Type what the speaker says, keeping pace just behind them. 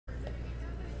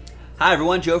Hi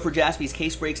everyone, Joe for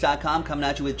JaspysCaseBreaks.com coming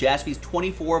at you with Jaspy's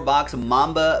 24-box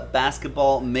Mamba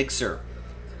basketball mixer.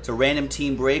 It's a random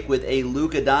team break with a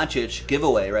Luka Doncic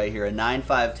giveaway right here, a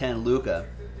 9-5-10 Luka.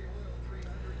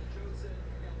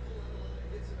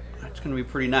 That's going to be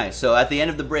pretty nice. So at the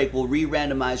end of the break, we'll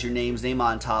re-randomize your names. Name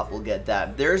on top, we'll get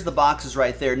that. There's the boxes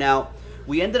right there. Now,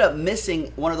 we ended up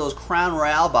missing one of those Crown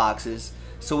Royale boxes,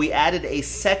 so we added a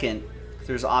second.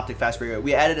 There's Optic Fast Break.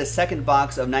 We added a second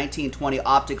box of 1920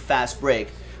 Optic Fast Break,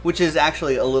 which is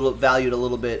actually valued a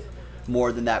little bit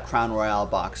more than that Crown Royale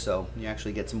box, so you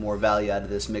actually get some more value out of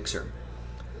this mixer.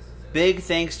 Big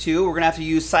thanks to, we're going to have to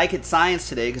use Psychic Science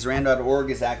today because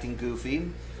Rand.org is acting goofy.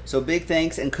 So big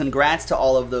thanks and congrats to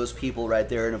all of those people right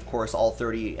there, and of course all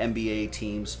 30 NBA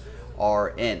teams are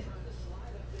in.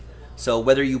 So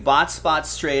whether you bought spots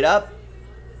straight up,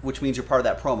 which means you're part of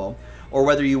that promo, or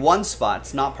whether you won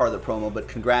spots, not part of the promo, but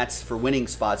congrats for winning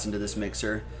spots into this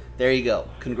mixer. There you go.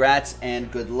 Congrats and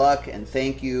good luck and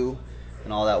thank you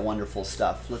and all that wonderful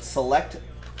stuff. Let's select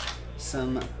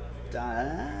some, we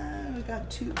got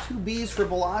two Bs for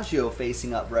Bellagio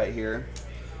facing up right here.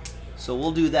 So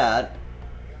we'll do that.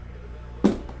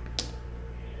 And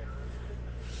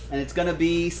it's going to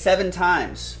be 7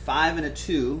 times. 5 and a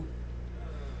 2.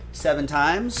 7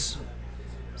 times.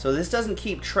 So this doesn't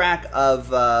keep track of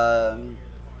the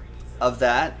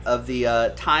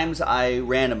times I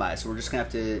randomize. So we're just gonna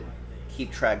have to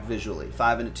keep track visually.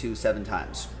 5 and a 2, 7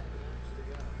 times.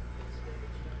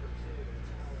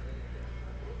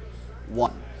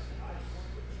 1,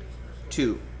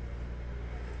 2,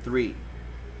 3,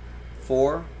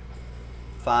 4,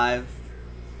 5,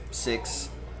 6,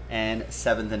 and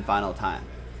 7th and final time.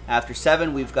 After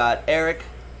 7, we've got Eric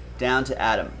down to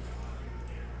Adam.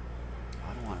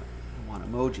 I want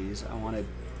emojis. I wanted.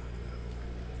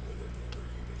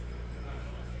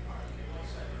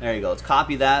 There you go. Let's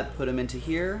copy that, put them into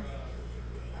here.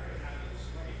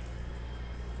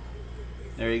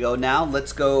 There you go. Now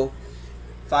let's go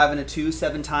 5 and a 2,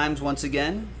 7 times once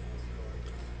again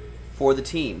for the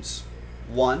teams.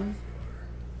 1,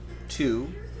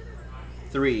 2,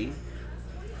 3,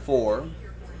 4,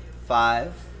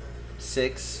 5,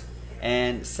 6,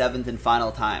 and 7th and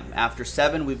final time. After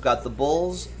 7, we've got the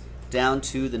Bulls down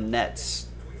to the Nets.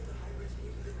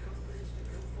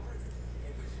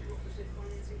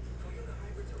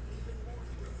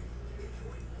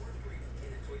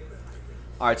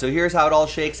 All right, so here's how it all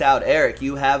shakes out. Eric,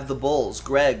 you have the Bulls.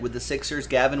 Greg with the Sixers.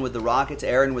 Gavin with the Rockets.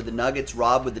 Aaron with the Nuggets.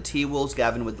 Rob with the T-Wolves.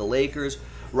 Gavin with the Lakers.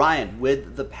 Ryan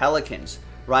with the Pelicans.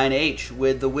 Ryan H.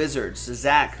 with the Wizards.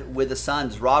 Zach with the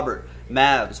Suns. Robert,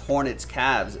 Mavs, Hornets,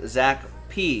 Cavs. Zach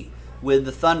P. with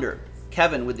the Thunder.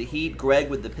 Kevin with the Heat, Greg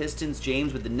with the Pistons,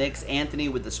 James with the Knicks, Anthony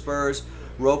with the Spurs,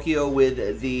 Rokio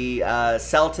with the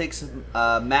Celtics,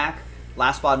 Mac,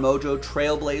 Last Spot Mojo,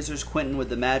 Trailblazers, Quentin with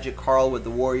the Magic, Carl with the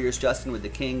Warriors, Justin with the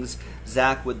Kings,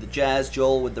 Zach with the Jazz,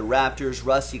 Joel with the Raptors,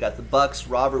 Russ, you got the Bucks,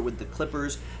 Robert with the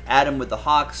Clippers, Adam with the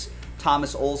Hawks,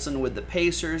 Thomas Olson with the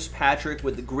Pacers, Patrick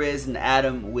with the Grizz, and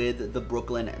Adam with the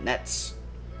Brooklyn Nets.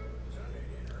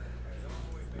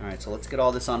 All right, so let's get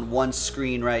all this on one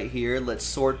screen right here. Let's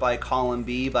sort by column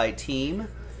B by team.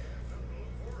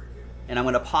 And I'm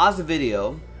going to pause the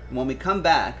video. And when we come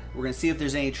back, we're going to see if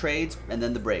there's any trades and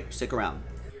then the break. Stick around.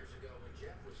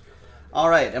 All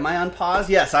right, am I on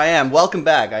pause? Yes, I am. Welcome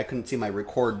back. I couldn't see my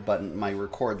record button, my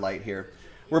record light here.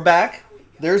 We're back.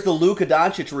 There's the Luka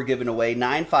Doncic we're giving away,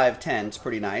 9-5-10. It's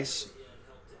pretty nice.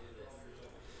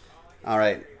 All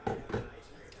right.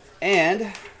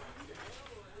 And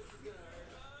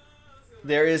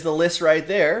there is the list right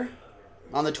there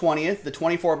on the 20th, the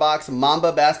 24-box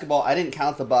Mamba basketball. I didn't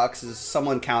count the boxes.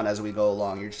 Someone count as we go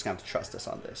along. You're just going to have to trust us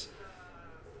on this.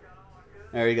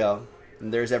 There you go.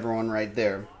 And there's everyone right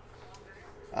there.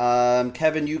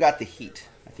 Kevin, you got the Heat.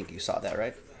 I think you saw that,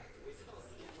 right?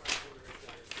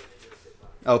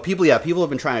 Oh, people have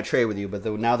been trying to trade with you, but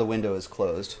now the window is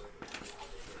closed.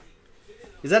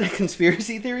 Is that a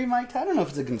conspiracy theory, Mike? I don't know if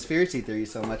it's a conspiracy theory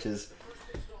so much as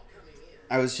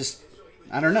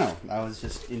I don't know. I was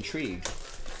just intrigued.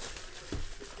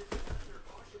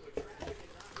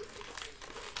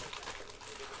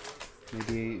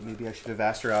 Maybe I should have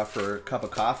asked her out for a cup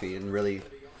of coffee and really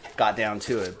got down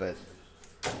to it, but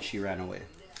she ran away.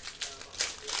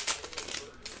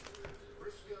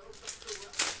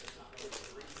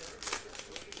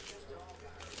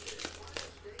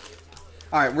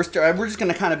 All right, we're just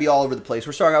going to kind of be all over the place.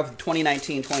 We're starting off with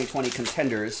 2019-2020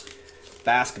 Contenders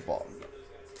basketball.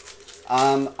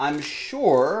 I'm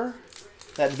sure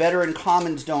that veteran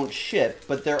commons don't ship,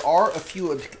 but there are a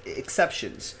few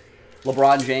exceptions.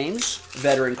 LeBron James,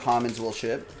 veteran commons will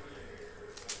ship.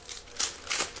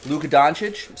 Luka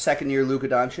Doncic, second-year Luka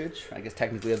Doncic. I guess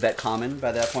technically a vet common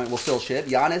by that point will still ship.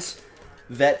 Giannis,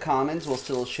 vet commons will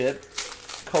still ship.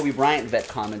 Kobe Bryant, vet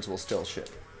commons will still ship.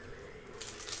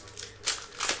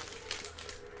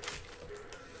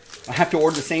 I have to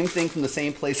order the same thing from the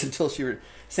same place until she...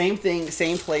 Same thing,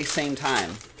 same place, same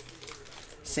time.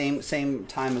 Same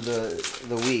time of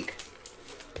the week.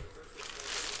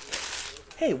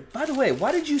 Hey, by the way,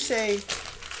 why did you say...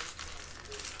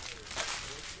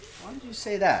 Why did you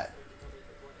say that?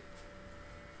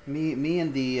 Me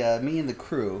and the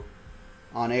crew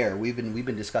on air, we've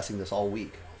been discussing this all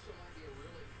week.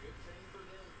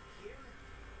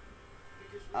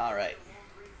 All right.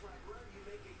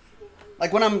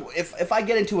 Like when if I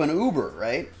get into an Uber,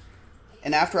 right?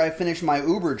 And after I finish my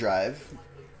Uber drive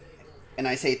and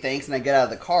I say thanks and I get out of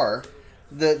the car,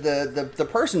 the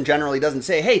person generally doesn't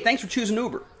say, "Hey, thanks for choosing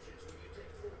Uber."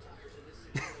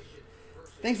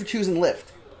 Thanks for choosing Lyft.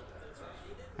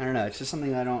 I don't know. It's just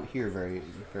something I don't hear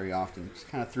very often. It just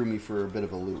kind of threw me for a bit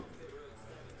of a loop.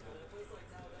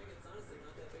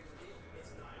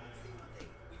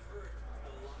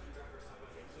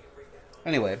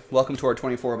 Anyway, welcome to our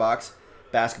 24-box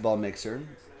basketball mixer.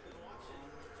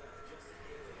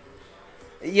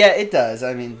 Yeah, it does.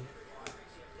 I mean,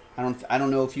 I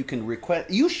don't know if you can request.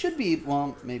 You should be.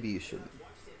 Well, maybe you shouldn't.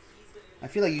 I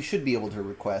feel like you should be able to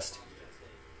request.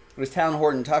 It was Town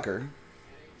Horton Tucker.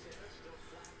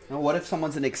 Now, what if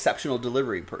someone's an exceptional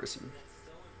delivery person?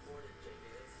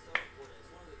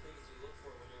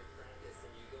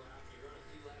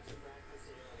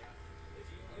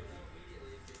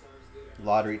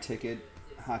 Lottery ticket,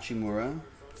 Hachimura.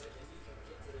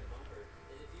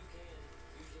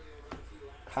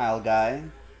 Kyle Guy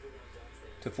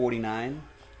to 49.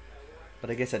 But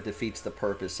I guess that defeats the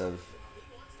purpose of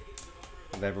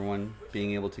everyone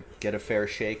being able to get a fair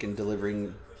shake in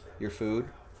delivering your food.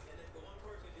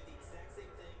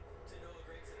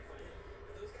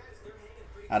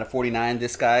 Out of 49,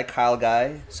 this guy, Kyle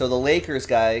Guy. So the Lakers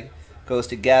guy goes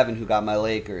to Gavin, who got my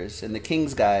Lakers. And the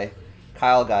Kings guy,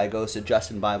 Kyle Guy, goes to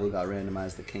Justin Bible, who got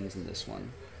randomized the Kings in this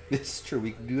one. This is true.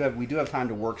 We do have time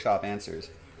to workshop answers.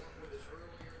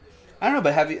 I don't know,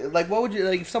 but have you, like, what would you,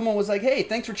 like, if someone was like, hey,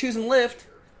 thanks for choosing Lyft.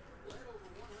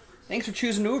 Thanks for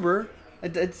choosing Uber.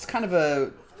 It's kind of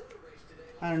a,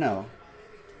 I don't know.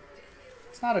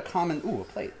 It's not a common, ooh, a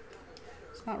plate.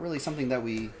 It's not really something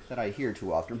that I hear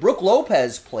too often. Brooke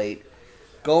Lopez plate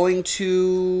going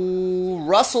to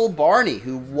Russell Barney,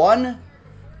 who won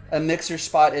a mixer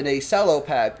spot in a cello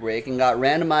pack break and got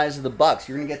randomized to the Bucks.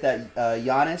 You're going to get that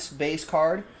Giannis base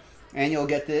card, and you'll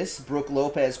get this Brooke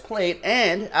Lopez plate,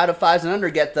 and out of 5s and under,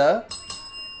 get the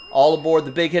All Aboard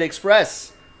the Big Hit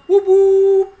Express. Whoop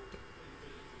whoop.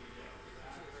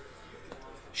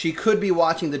 She could be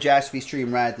watching the Jaspy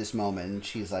stream right at this moment, and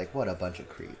she's like, what a bunch of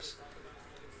creeps.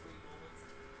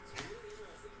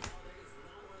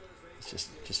 It's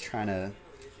just trying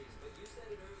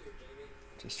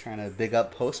to big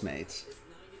up Postmates.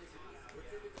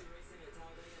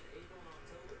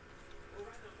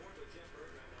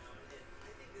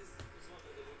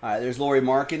 All right, there's Lori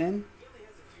Markkinen.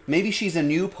 Maybe she's a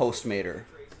new Postmater,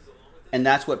 and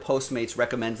that's what Postmates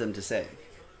recommends them to say.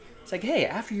 It's like, hey,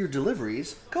 after your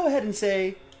deliveries, go ahead and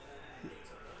say,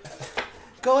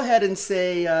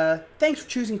 thanks for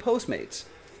choosing Postmates.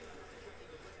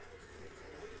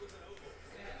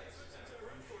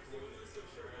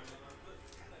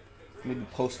 Maybe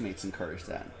Postmates encourage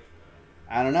that.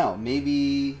 I don't know.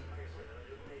 Maybe,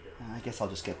 I guess I'll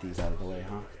just get these out of the way,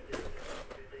 huh?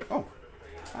 Oh,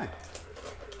 hi.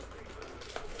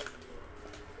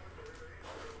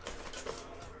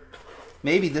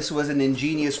 Maybe this was an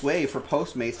ingenious way for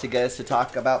Postmates to get us to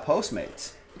talk about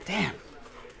Postmates. Damn.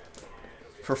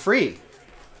 For free.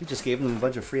 We just gave them a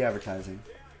bunch of free advertising.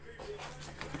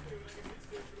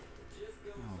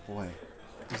 Oh boy.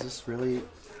 Is this really...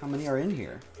 How many are in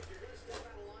here?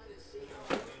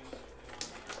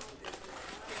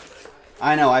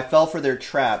 I know, I fell for their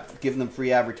trap, giving them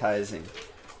free advertising.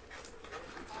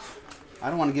 I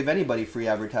don't want to give anybody free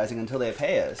advertising until they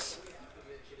pay us.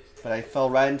 But I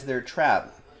fell right into their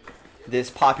trap.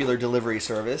 This popular delivery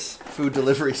service, food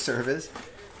delivery service,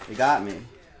 they got me.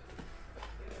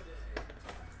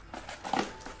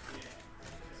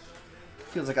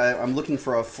 Feels like I'm looking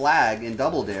for a flag in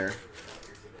Double Dare.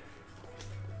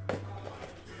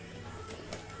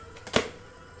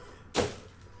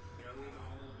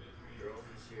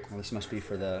 Well, this must be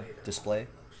for the display.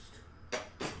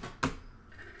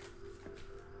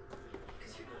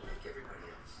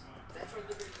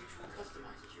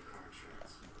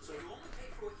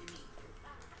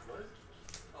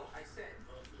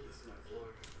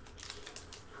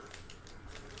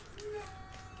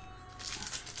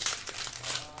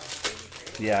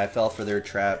 Yeah, I fell for their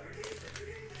trap.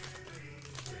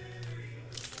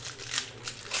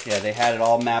 Yeah, they had it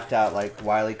all mapped out like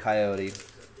Wile E. Coyote.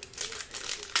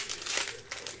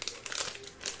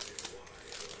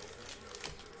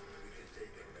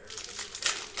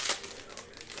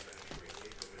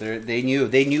 They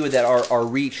knew that our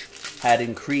reach had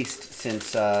increased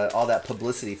since all that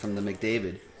publicity from the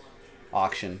McDavid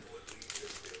auction.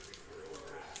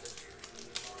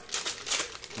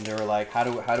 And they were like,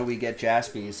 how do we get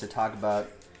Jaspy's to talk about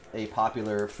a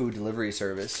popular food delivery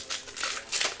service?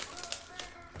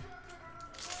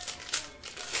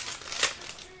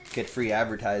 Get free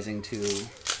advertising to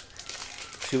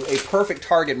a perfect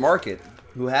target market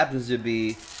who happens to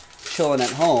be chilling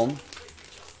at home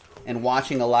and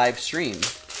watching a live stream.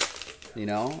 You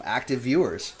know, active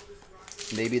viewers.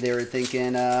 Maybe they were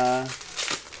thinking, I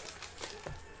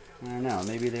don't know,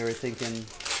 maybe they were thinking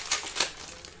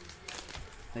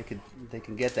they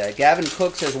can get that. Gavin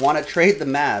Cook says, want to trade the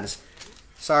Mavs.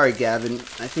 Sorry, Gavin.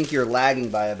 I think you're lagging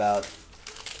by about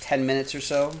 10 minutes or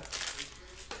so.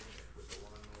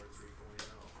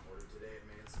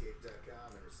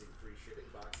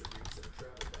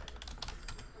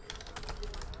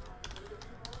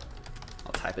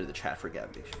 I'll type it in the chat for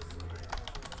Gavin.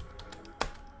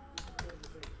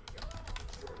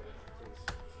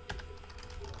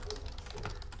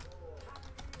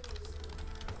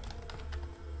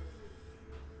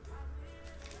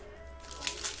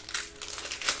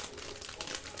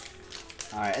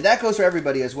 Alright, and that goes for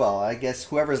everybody as well. I guess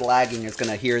whoever's lagging is going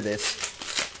to hear this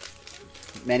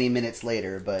many minutes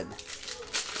later, but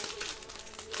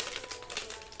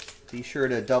be sure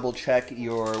to double check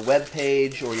your web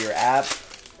page or your app.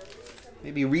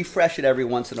 Maybe refresh it every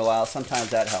once in a while. Sometimes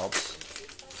that helps.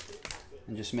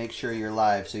 And just make sure you're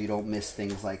live so you don't miss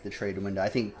things like the trade window. I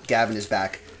think Gavin is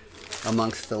back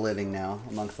amongst the living now,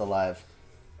 amongst the live.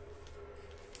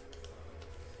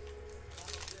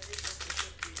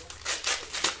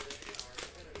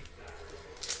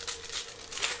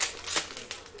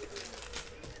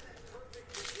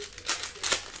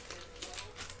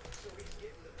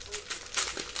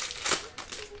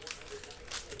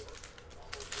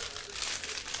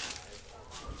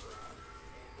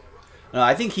 No,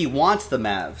 I think he wants the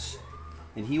Mavs,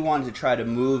 and he wanted to try to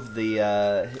move the.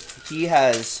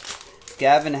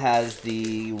 Gavin has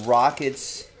the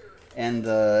Rockets and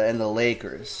the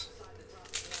Lakers.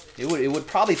 It would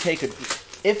probably take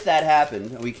if that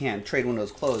happened. We can't, trade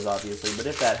windows closed, obviously, but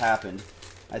if that happened,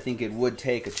 I think it would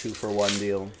take a 2-for-1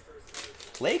 deal.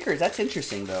 Lakers, that's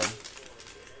interesting though,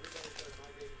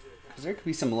 because there could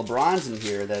be some LeBrons in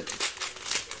here that,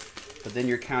 but then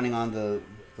you're counting on the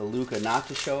Luka not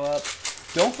to show up.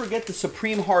 Don't forget the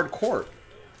Supreme Hard Court.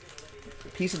 A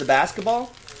piece of the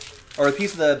basketball? Or a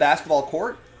piece of the basketball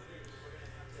court?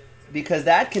 Because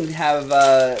that can have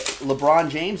LeBron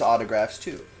James autographs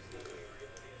too.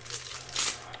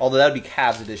 Although that would be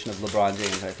Cavs edition of LeBron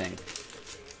James, I think.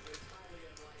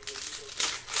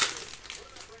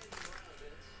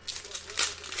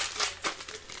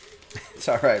 It's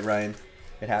alright, Ryan.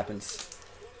 It happens.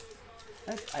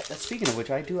 Speaking of which,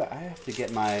 I have to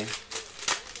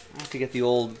get the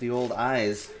old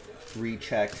eyes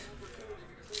rechecked.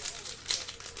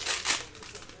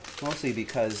 Mostly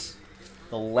because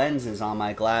the lenses on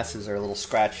my glasses are a little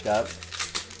scratched up,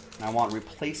 and I want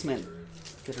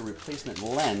get a replacement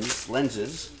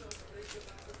lenses.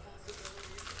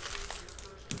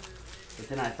 But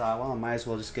then I thought, well, I might as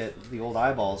well just get the old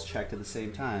eyeballs checked at the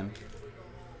same time.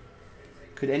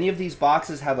 Could any of these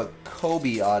boxes have a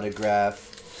Kobe autograph?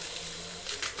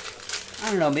 I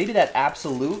don't know, maybe that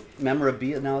Absolute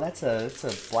memorabilia. No, that's a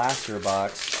blaster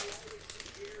box.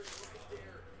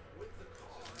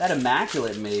 That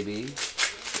Immaculate, maybe.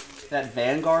 That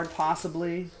Vanguard,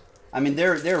 possibly. I mean,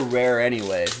 they're rare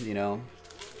anyway, you know.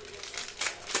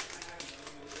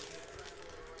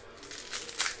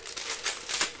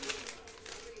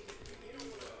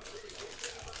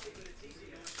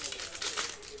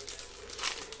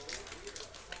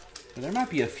 There might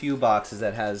be a few boxes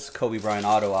that has Kobe Bryant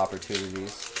auto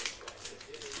opportunities.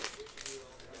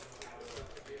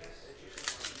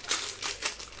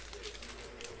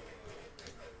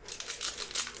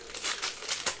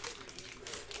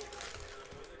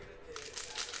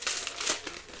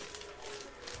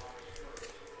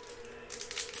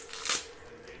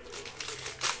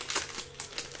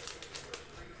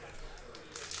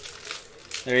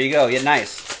 There you go. Yeah,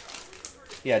 nice.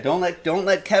 Yeah, don't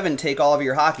let Kevin take all of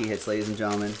your hockey hits, ladies and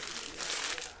gentlemen.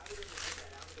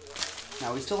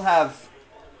 Now, we still have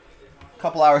a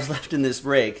couple hours left in this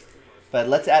break, but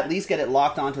let's at least get it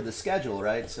locked onto the schedule,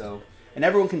 right? So, and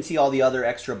everyone can see all the other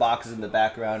extra boxes in the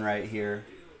background right here.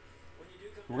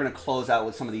 We're going to close out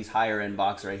with some of these higher end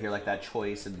boxes right here, like that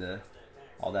Choice and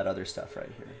all that other stuff right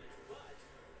here.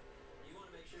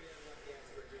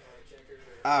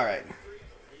 All right.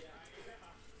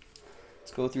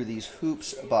 Let's go through these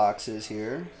Hoops boxes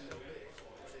here.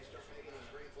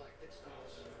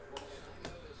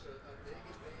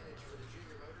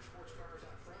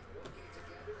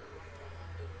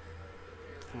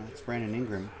 Oh, that's Brandon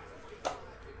Ingram.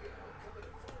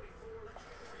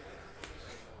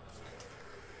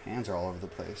 Hands are all over the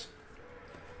place.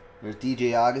 There's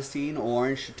DJ Augustine,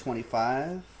 orange to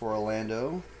 25 for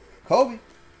Orlando. Kobe.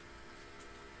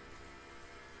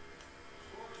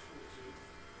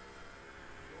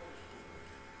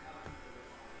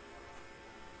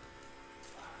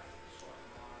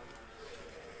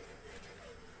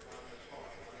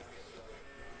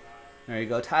 There you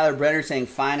go. Tyler Brenner saying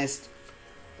finest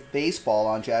baseball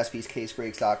on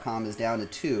JaspysCaseBreaks.com is down to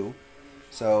 2.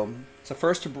 So it's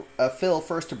a fill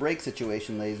first to break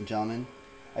situation, ladies and gentlemen.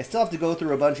 I still have to go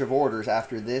through a bunch of orders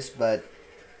after this, but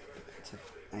it's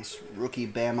a nice rookie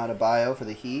Bam Adebayo for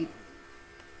the Heat.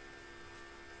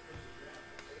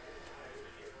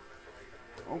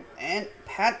 Oh, and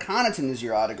Pat Connaughton is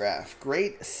your autograph.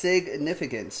 Great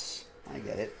significance. I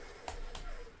get it.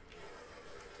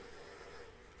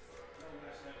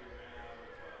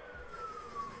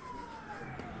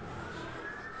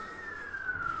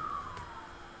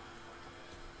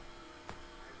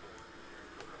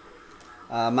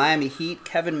 Miami Heat,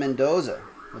 Kevin Mendoza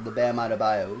with the Bam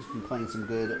Adebayo. He's been playing some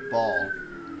good ball.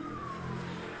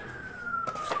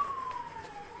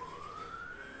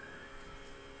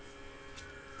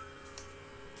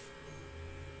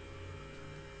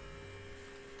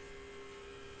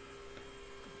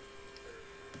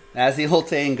 As the old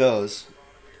saying goes,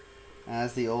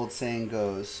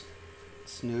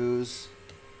 snooze,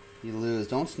 you lose.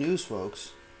 Don't snooze,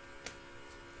 folks.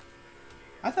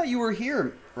 I thought you were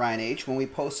here, Ryan H., when we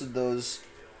posted those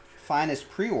finest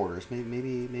pre-orders.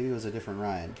 Maybe it was a different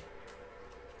Ryan.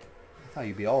 I thought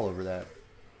you'd be all over that.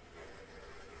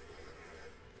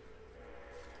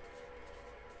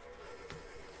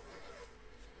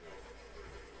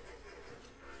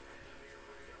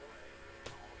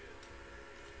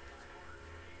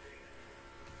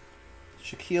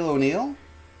 Shaquille O'Neal.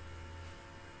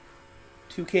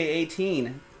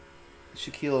 2K18.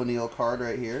 Shaquille O'Neal card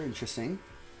right here. Interesting.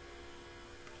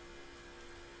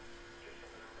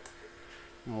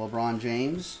 And LeBron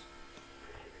James.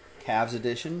 Cavs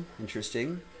edition.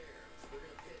 Interesting.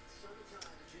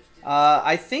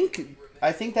 I think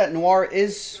that Noir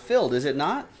is filled, is it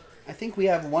not? I think we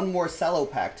have one more cello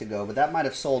pack to go, but that might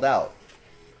have sold out.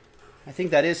 I think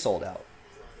that is sold out.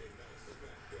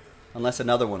 Unless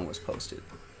another one was posted.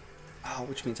 Oh,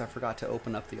 which means I forgot to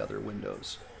open up the other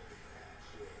windows.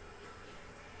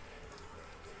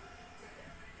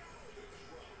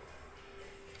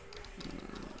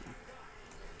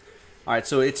 Alright,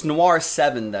 so it's Noir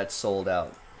 7 that's sold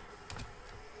out.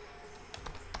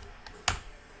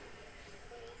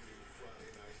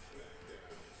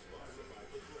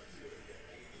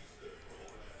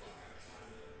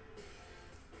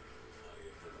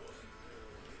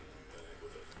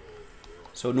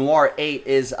 So Noir 8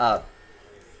 is up.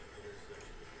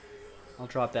 I'll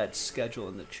drop that schedule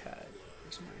in the chat.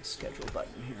 There's my schedule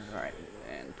button here. Alright,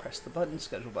 and press the button,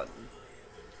 schedule button.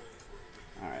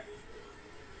 Alright.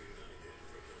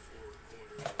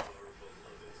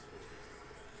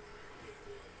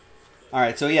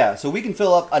 Alright, so yeah, so we can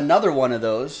fill up another one of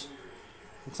those.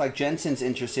 Looks like Jensen's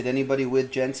interested. Anybody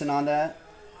with Jensen on that?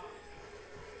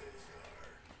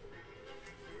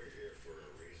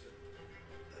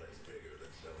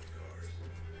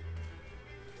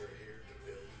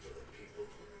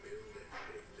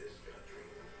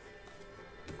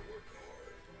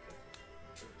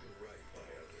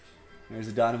 There's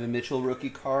a Donovan Mitchell rookie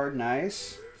card.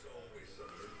 Nice.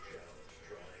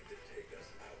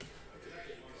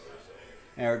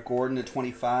 Eric Gordon to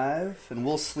 25. And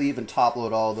we'll sleeve and top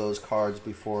load all those cards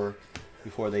before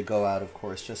they go out, of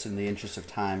course. Just in the interest of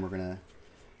time, we're going to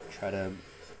try to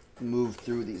move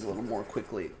through these a little more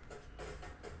quickly.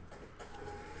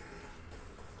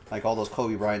 Like all those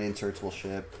Kobe Bryant inserts will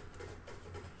ship.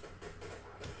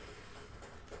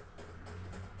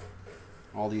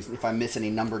 All these, if I miss any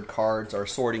numbered cards, our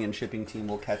sorting and shipping team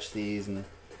will catch these and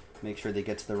make sure they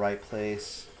get to the right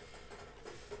place.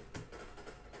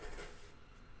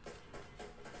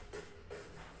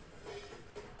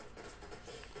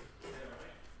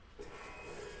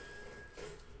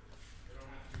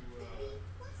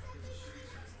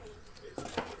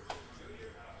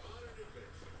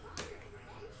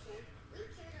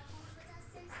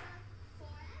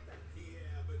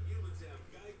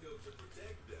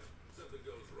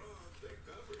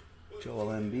 Joel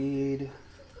Embiid.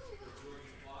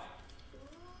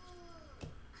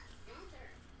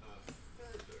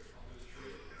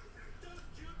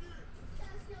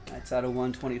 That's out of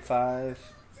 125.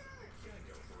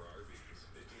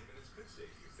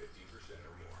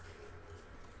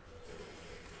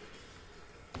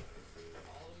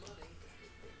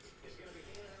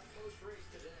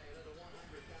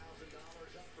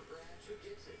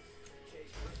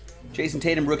 Jason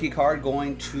Tatum rookie card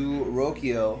going to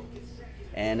Rocchio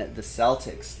and the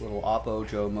Celtics. Little Oppo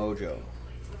Joe Mojo.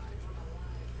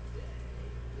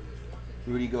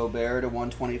 Rudy Gobert to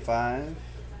 125.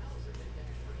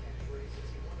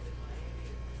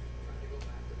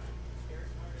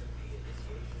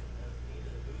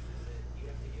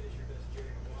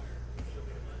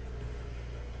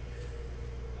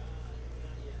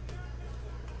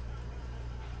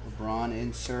 LeBron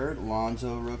insert.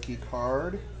 Lonzo rookie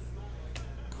card.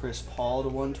 Chris Paul to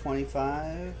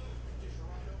 125.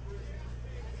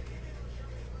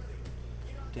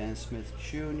 Dennis Smith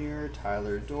Jr.,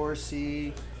 Tyler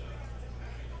Dorsey.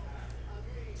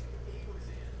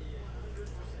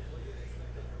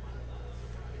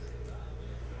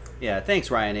 Yeah,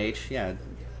 thanks, Ryan H. Yeah,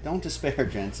 don't despair,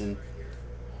 Jensen.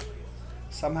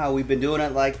 Somehow we've been doing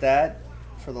it like that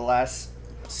for the last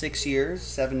 6 years,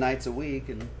 7 nights a week,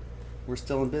 and we're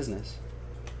still in business.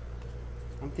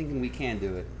 I'm thinking we can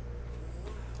do it.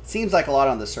 Seems like a lot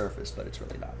on the surface, but it's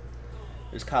really not.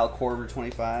 There's Kyle Korver,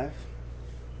 25.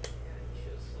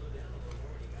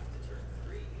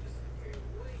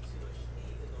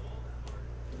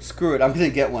 Screw it, I'm going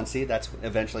to get one. See, that's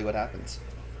eventually what happens.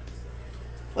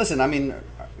 Listen, I mean,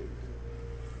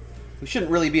 we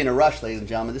shouldn't really be in a rush, ladies and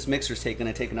gentlemen. This mixer's going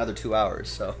to take another 2 hours,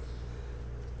 so...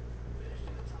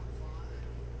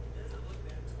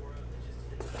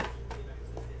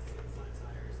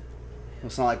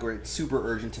 It's not like we're super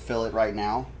urgent to fill it right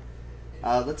now.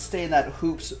 Let's stay in that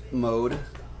hoops mode.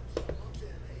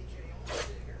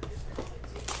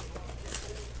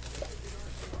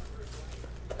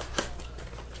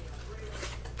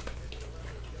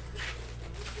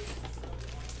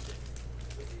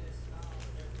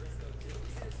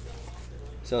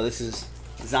 So this is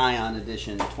Zion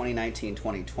edition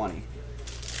 2019-2020.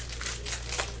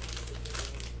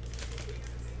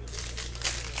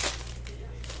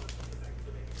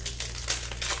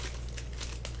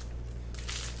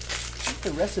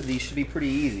 The rest of these should be pretty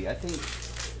easy. I think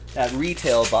that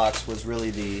retail box was really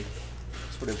the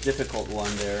sort of difficult one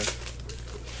there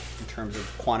in terms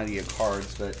of quantity of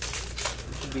cards, but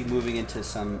we should be moving into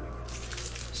some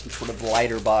sort of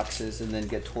lighter boxes and then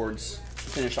get towards,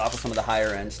 finish off with some of the higher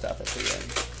end stuff at the end.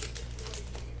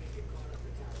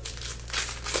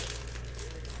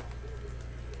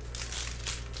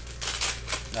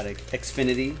 Got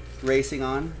Xfinity racing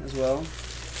on as well.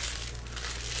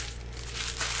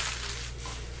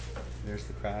 There's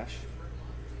the crash.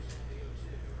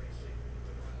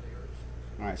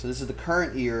 All right, so this is the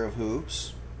current year of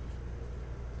hoops.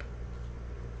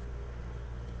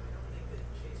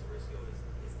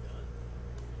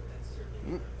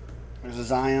 There's a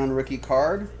Zion rookie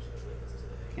card.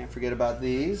 Can't forget about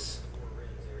these.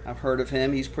 I've heard of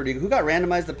him. He's pretty good. Who got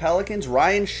randomized the Pelicans?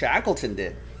 Ryan Shackleton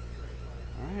did.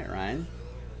 All right, Ryan.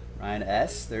 Ryan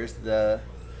S. There's the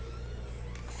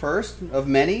first of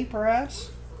many, perhaps.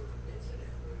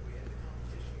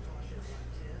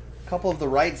 Couple of the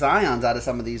right Zions out of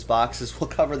some of these boxes will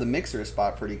cover the mixer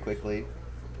spot pretty quickly.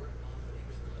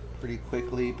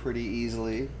 Pretty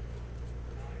easily.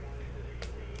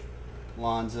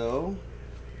 Lonzo.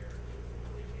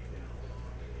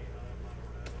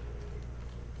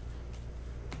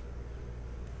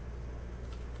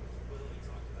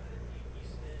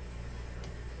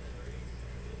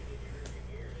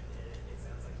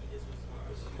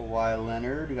 Kawhi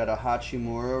Leonard. We got a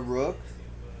Hachimura rook.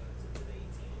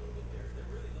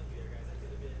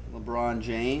 LeBron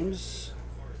James.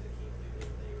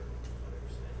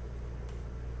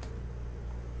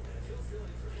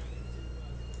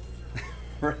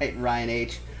 Right, Ryan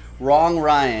H. Wrong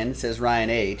Ryan, says Ryan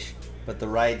H, but the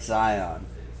right Zion.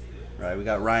 Right, we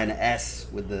got Ryan S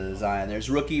with the Zion. There's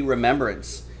rookie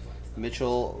remembrance.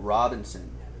 Mitchell Robinson.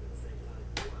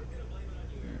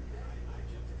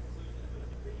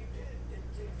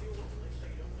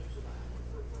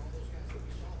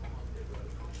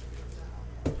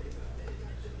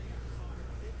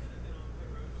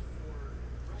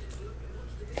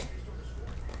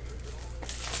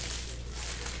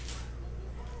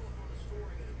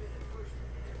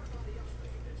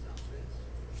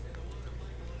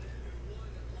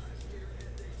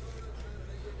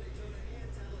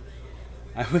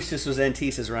 I wish this was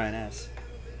NT, says Ryan S.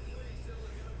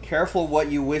 Careful what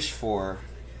you wish for,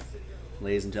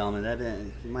 ladies and gentlemen. That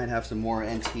you might have some more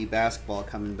NT basketball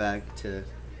coming back to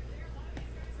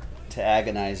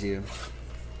agonize you,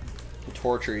 to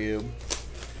torture you.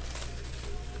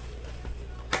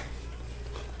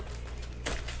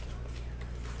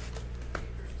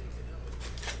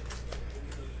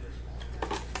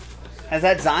 Has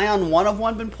that Zion 1 of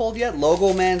 1 been pulled yet?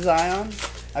 Logo Man Zion?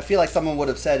 I feel like someone would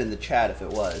have said in the chat if it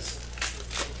was.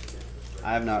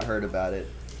 I have not heard about it.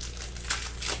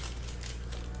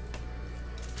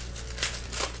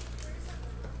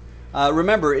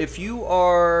 Remember, if you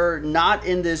are not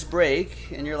in this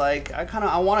break and you're like,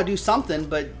 I want to do something,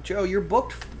 but Joe, you're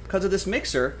booked because of this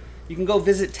mixer, you can go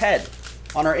visit Ted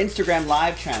on our Instagram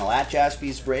live channel at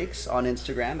Jaspy's Breaks on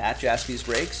Instagram at Jaspy's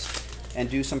Breaks, and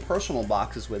do some personal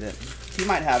boxes with it. He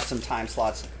might have some time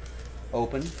slots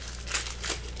open.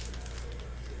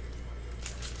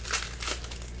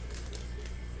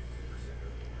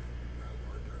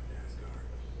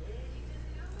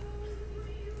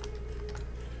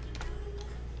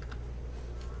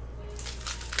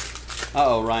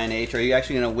 Uh-oh, Ryan H. Are you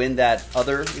actually going to win that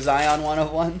other Zion 1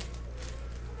 of 1?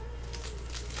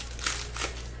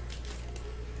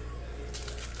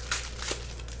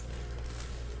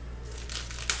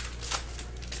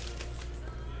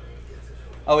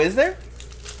 Oh, is there?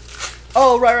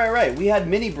 Oh, right. We had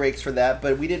mini breaks for that,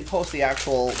 but we didn't post the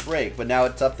actual break. But now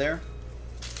it's up there.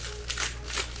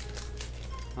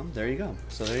 Oh, there you go.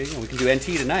 So there you go. We can do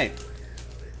NT tonight.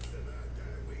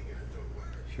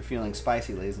 If you're feeling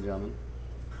spicy, ladies and gentlemen.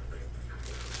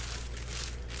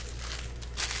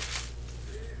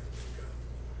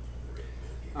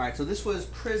 All right, so this was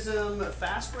Prism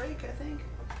Fast Break, I think.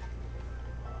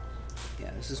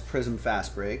 Yeah, this is Prism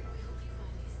Fast Break.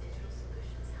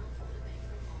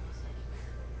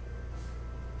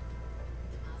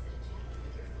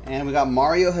 And we got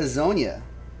Mario Hezonja.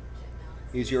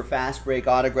 Here's your fast break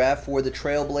autograph for the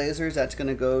Trailblazers. That's going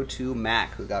to go to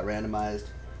Mac, who got randomized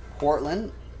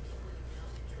Portland.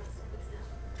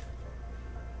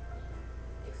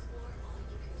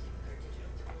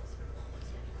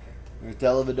 There's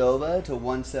Dellavedova to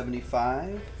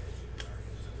 175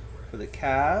 for the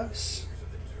Cavs.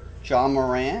 John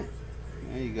Morant.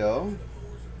 There you go.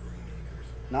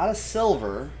 Not a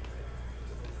silver.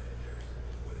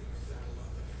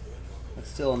 But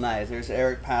still nice. There's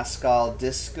Eric Pascal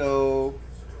Disco.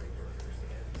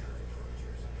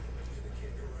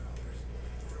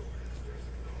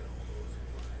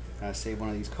 Gotta save one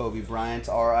of these Kobe Bryant's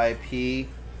RIP.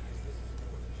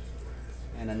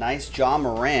 And a nice John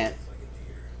Morant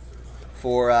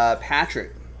for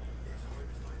Patrick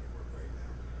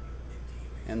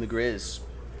and the Grizz.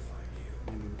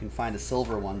 You can find a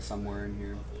silver one somewhere in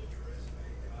here.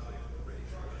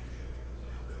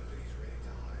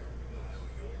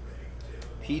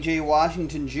 PJ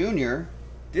Washington Jr.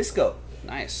 Disco.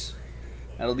 Nice.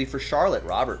 That'll be for Charlotte,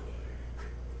 Robert.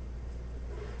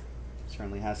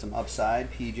 Certainly has some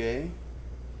upside, PJ.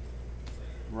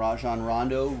 Rajon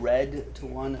Rondo, red to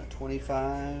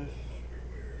 125.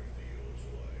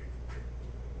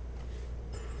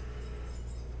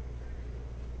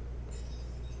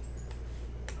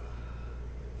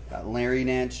 Got Larry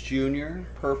Nance Jr.,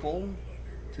 purple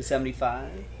to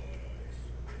 75.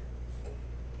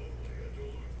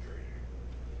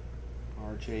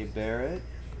 RJ Barrett.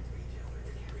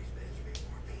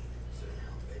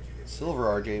 Silver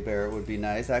RJ Barrett would be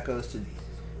nice. That goes to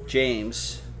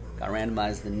James. Got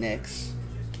randomized the Knicks.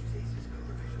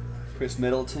 Chris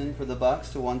Middleton for the Bucks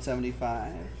to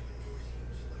 175.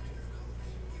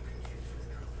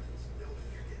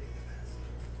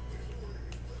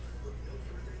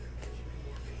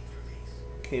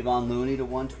 Kayvon Looney to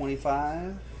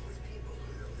 125.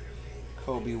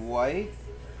 Kobe White.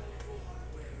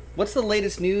 What's the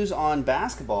latest news on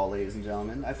basketball, ladies and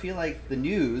gentlemen? I feel like the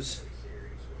news,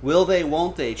 will they,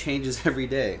 won't they, changes every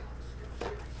day.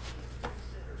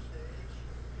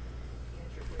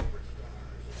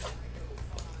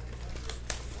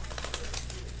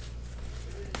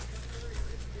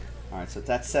 All right, so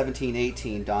that's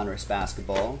 17-18 Donruss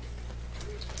basketball.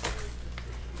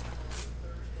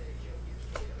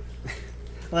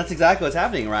 Well, that's exactly what's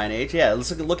happening, Ryan H. Yeah, it's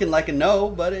looking like a no,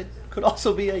 but it could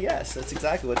also be a yes. That's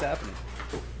exactly what's happening.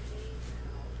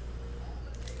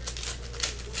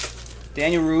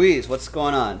 Daniel Ruiz, what's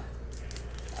going on?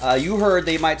 You heard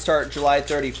they might start July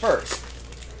 31st.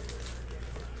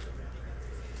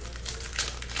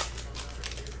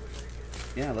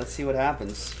 Yeah, let's see what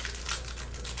happens.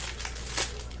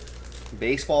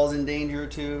 Baseball's in danger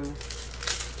too.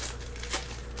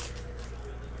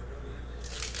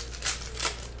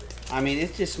 I mean,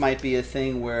 it just might be a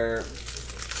thing where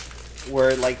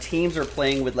where like teams are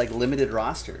playing with like limited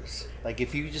rosters. Like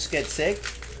if you just get sick,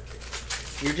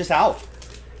 you're just out.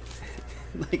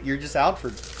 Like you're just out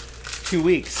for 2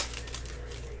 weeks.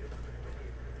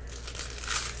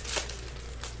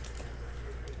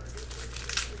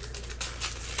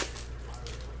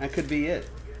 That could be it.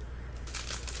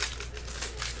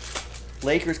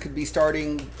 Lakers could be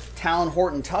starting Talon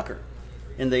Horton Tucker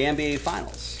in the NBA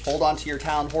Finals. Hold on to your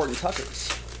Talon Horton Tuckers.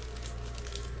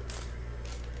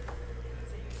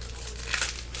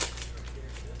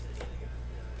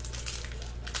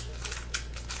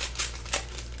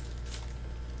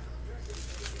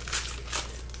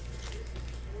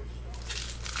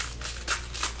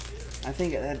 I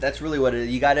think that's really what it is.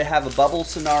 You got to have a bubble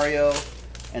scenario,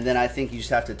 and then I think you just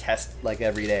have to test like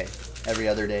every day, every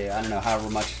other day. I don't know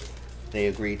however much they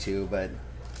agree to, but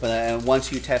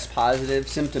once you test positive,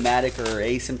 symptomatic or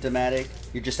asymptomatic,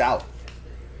 you're just out.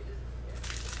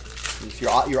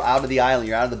 You're out of the island.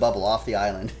 You're out of the bubble, off the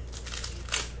island.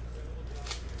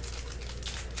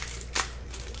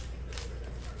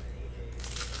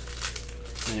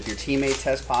 And if your teammates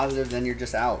test positive, then you're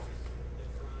just out.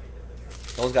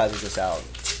 Those guys are just out.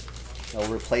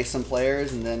 They'll replace some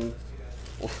players, and then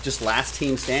just last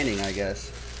team standing, I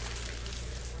guess.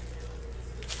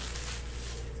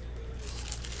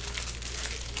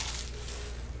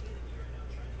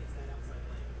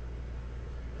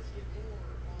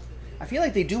 I feel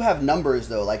like they do have numbers,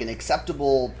 though, like an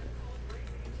acceptable,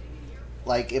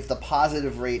 like if the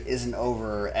positive rate isn't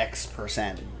over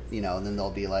X%, you know, then they'll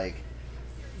be like,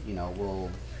 you know,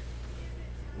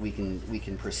 we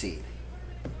can proceed.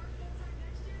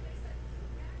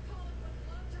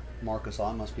 Marcus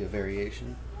on must be a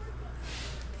variation.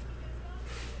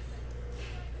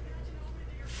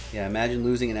 Yeah, imagine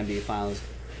losing an NBA Finals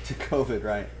to COVID,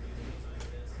 right?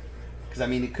 Because I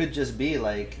mean, it could just be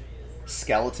like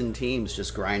skeleton teams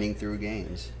just grinding through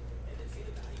games.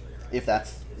 If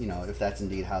that's, you know, if that's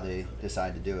indeed how they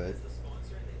decide to do it.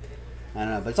 I don't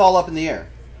know, but it's all up in the air.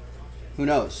 Who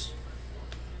knows?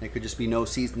 It could just be no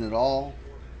season at all.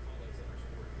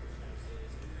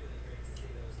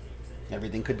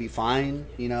 Everything could be fine,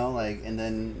 you know, like, and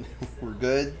then we're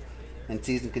good, and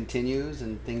season continues,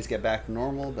 and things get back to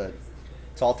normal. But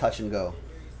it's all touch and go.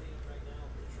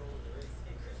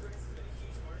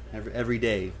 Every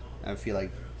day, I feel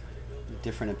like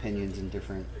different opinions and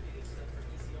different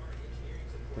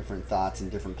thoughts and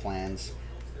different plans.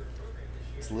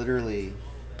 It's literally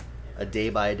a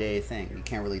day-by-day thing. You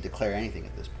can't really declare anything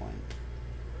at this point.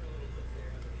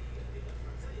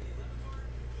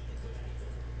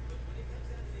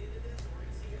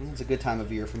 It's a good time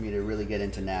of year for me to really get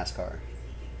into NASCAR.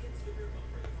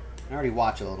 I already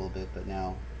watch a little bit, but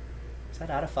now... Is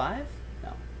that out of 5?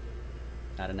 No.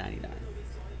 Out of 99.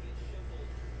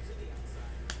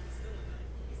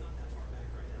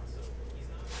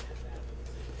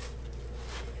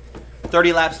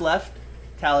 30 laps left.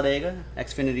 Talladega,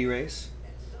 Xfinity race.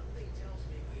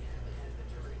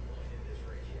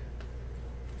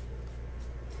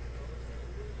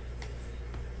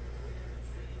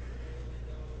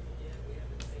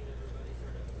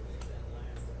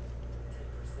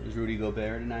 There's Rudy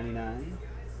Gobert to 99.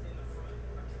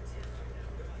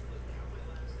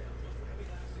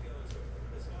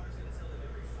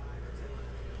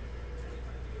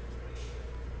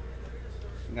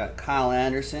 We got Kyle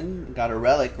Anderson, got a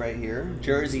relic right here,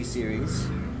 Jersey series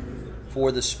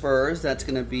for the Spurs. That's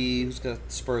going to be, who's got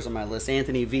the Spurs on my list?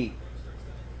 Anthony V.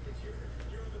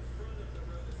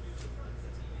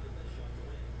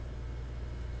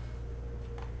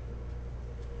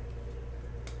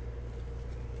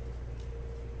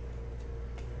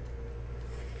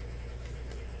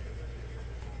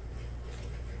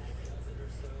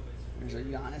 There's a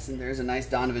Giannis, and there's a nice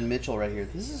Donovan Mitchell right here.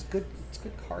 This is good. It's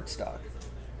good card stock.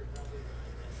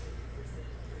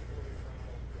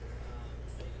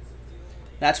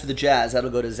 That's for the Jazz. That'll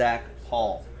go to Zach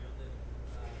Paul.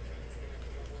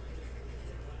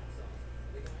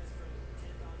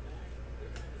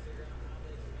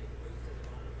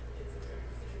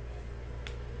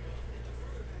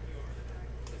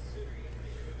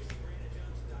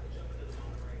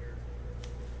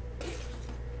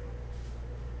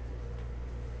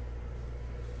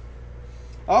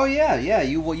 Oh yeah, yeah.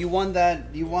 You won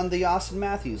that. You won the Austin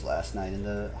Matthews last night in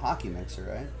the hockey mixer,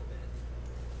 right?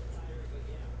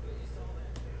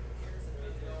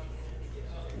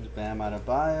 There's Bam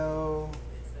Adebayo,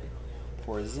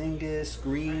 Porzingis,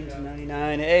 Green to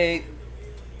 99.8.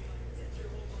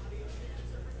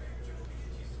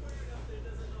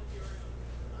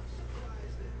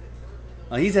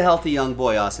 Well, he's a healthy young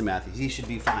boy, Austin Matthews. He should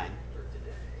be fine.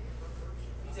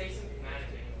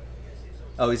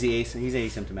 Oh, he's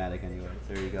asymptomatic anyway.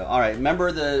 There you go. All right,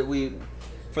 remember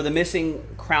for the missing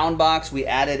crown box, we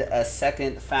added a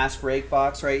second fast break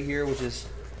box right here, which is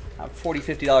 $40,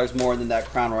 $50 more than that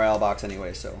Crown Royale box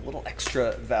anyway, so a little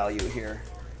extra value here.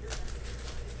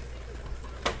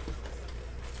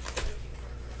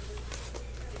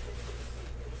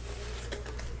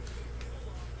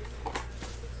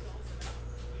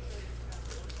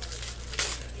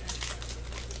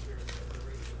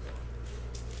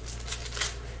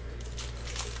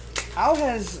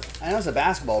 I know it's a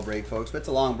basketball break, folks, but it's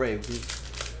a long break. We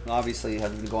obviously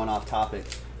have been going off topic.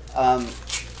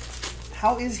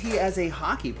 How is he as a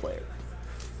hockey player?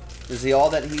 Is he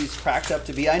all that he's cracked up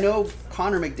to be? I know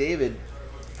Connor McDavid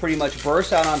pretty much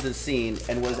burst out onto the scene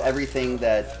and was everything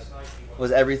that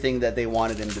they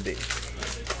wanted him to be.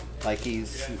 Like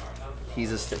he's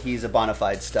a bona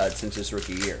fide stud since his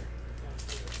rookie year.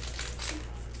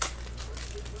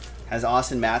 Has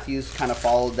Austin Matthews kind of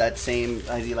followed that same?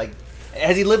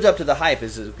 Has he lived up to the hype?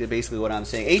 Is basically what I'm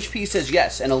saying. HP says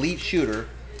yes. An elite shooter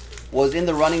was in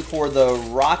the running for the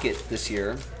Rocket this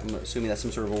year. I'm assuming that's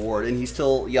some sort of award, and he's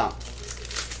still young.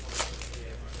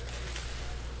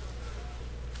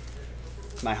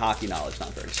 My hockey knowledge not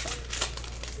very strong.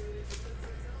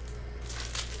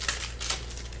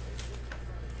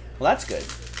 Well, that's good.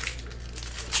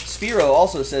 Spiro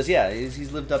also says, yeah,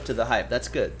 he's lived up to the hype. That's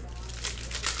good.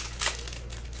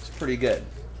 It's pretty good.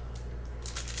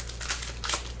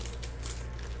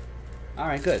 All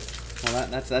right, good. Well,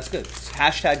 that's good. It's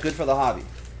hashtag good for the hobby.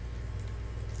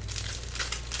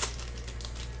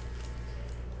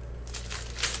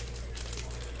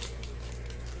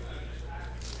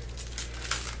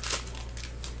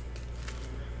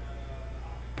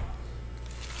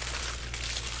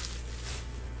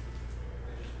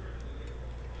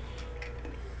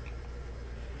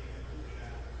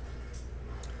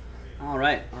 All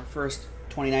right, our first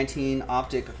 2019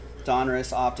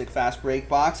 Donruss Optic Fast Break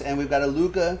box, and we've got a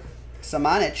Luka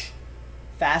Samanic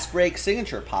Fast Break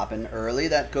signature popping early.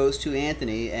 That goes to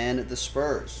Anthony and the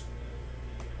Spurs.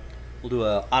 We'll do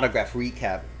a autograph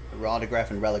and relic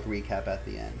recap at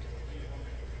the end.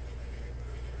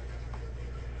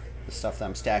 The stuff that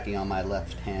I'm stacking on my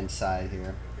left-hand side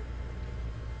here.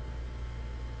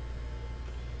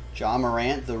 Ja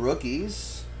Morant, the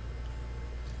rookies.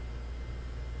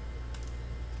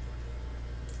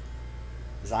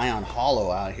 Zion Hollow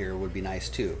out here would be nice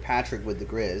too. Patrick with the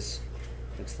Grizz.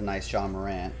 It's the nice Ja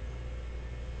Morant.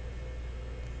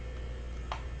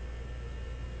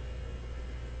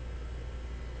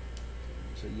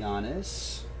 So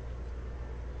Giannis.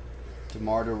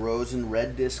 DeMar DeRozan,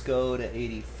 red disco to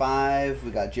 85.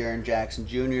 We got Jaren Jackson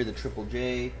Jr., the Triple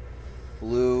J,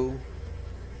 blue.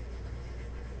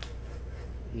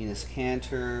 Enes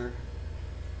Kanter.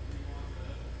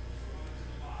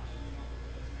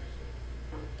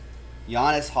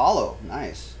 Giannis Hollow,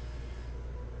 nice.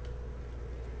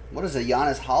 What does a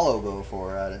Giannis Hollow go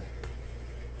for?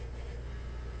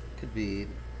 Could be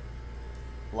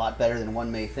a lot better than one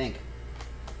may think.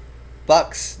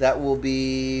 Bucks, that will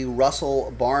be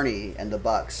Russell Barney and the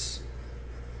Bucks.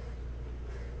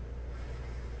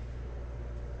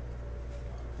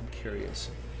 I'm curious.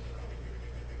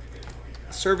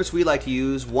 Service we like to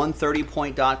use,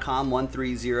 130point.com,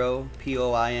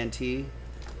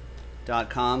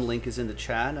 130point.com. Link is in the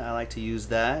chat. I like to use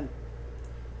that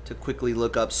to quickly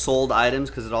look up sold items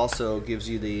because it also gives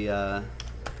you the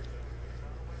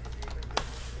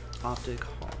optic.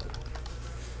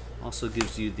 Also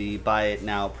gives you the buy it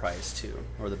now price too,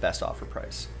 or the best offer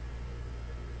price.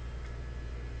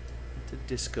 The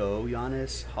Disco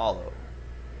Giannis Hollow.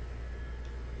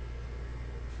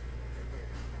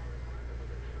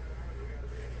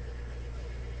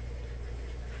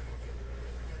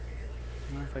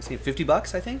 I don't know if I see it.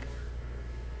 $50, I think.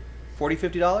 $40,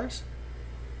 $50.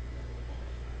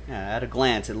 Yeah, at a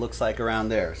glance, it looks like around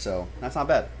there, so that's not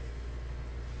bad.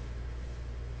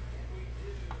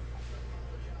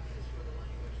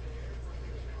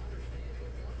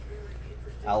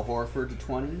 Al Horford to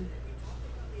 20.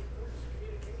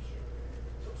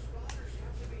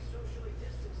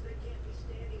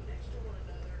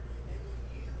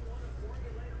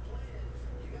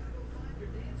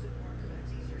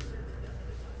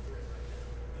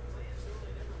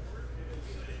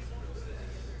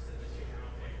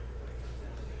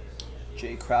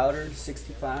 Jay Crowder to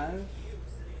 65.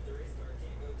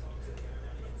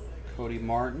 Cody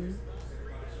Martin.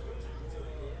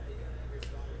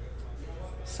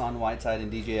 Son Whiteside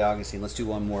and DJ Augustine. Let's do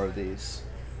one more of these.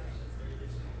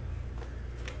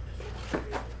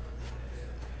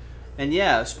 And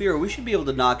yeah, Spiro, we should be able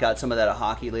to knock out some of that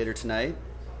hockey later tonight.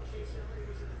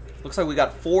 Looks like we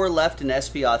got 4 left in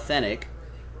SP Authentic,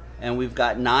 and we've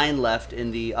got 9 left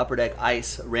in the Upper Deck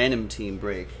Ice random team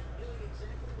break.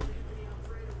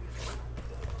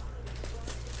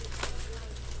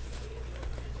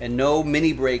 And no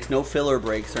mini breaks, no filler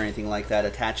breaks or anything like that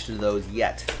attached to those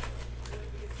yet.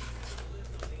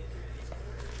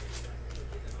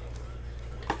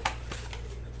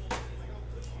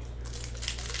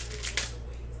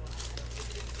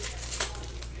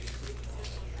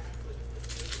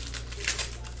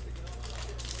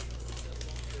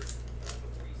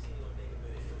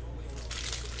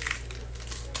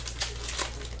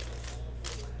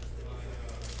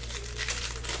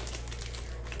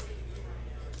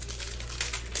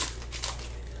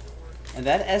 And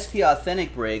that SP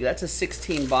Authentic break, that's a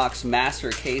 16-box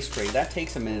master case break. That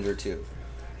takes a minute or two.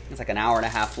 It's like an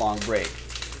hour-and-a-half long break.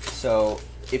 So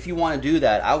if you want to do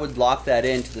that, I would lock that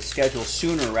into the schedule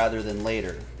sooner rather than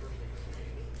later,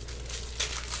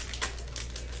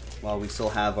 while we still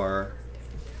have our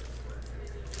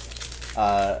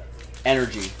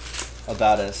energy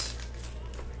about us.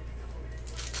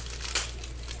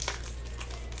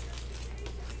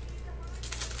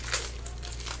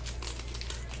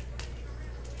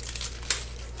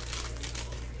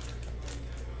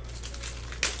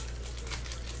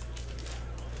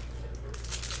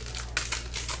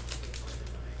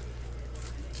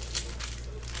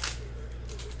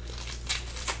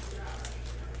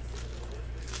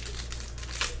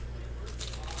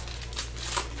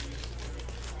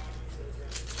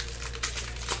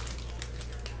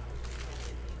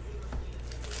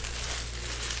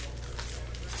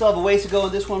 Still have a ways to go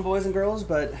in this one, boys and girls,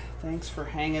 but thanks for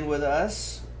hanging with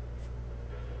us.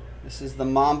 This is the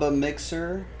Mamba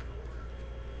mixer.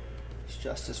 It's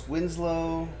Justice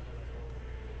Winslow.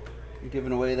 You're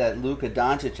giving away that Luka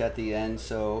Doncic at the end,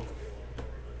 so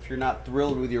if you're not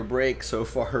thrilled with your break so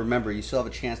far, remember, you still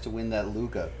have a chance to win that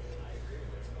Luka.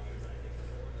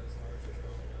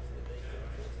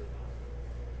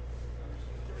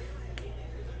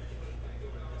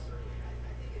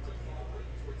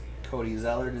 Cody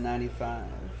Zeller to 95.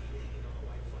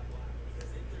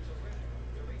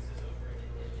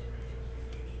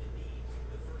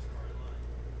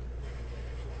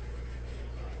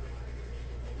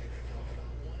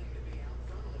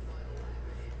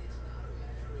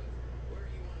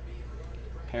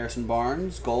 Harrison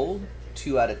Barnes, gold,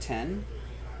 2 out of 10.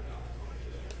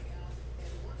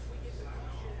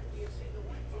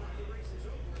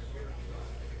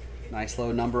 Nice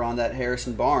low number on that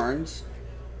Harrison Barnes.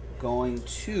 Going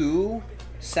to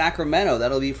Sacramento.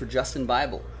 That'll be for Justin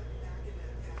Bible.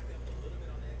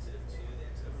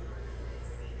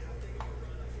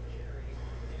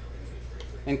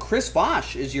 And Chris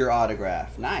Bosh is your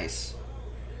autograph. Nice.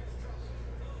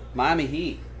 Miami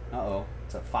Heat. Uh-oh.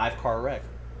 It's a 5-car wreck.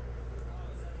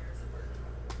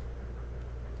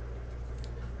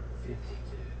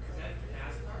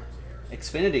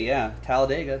 Xfinity, yeah.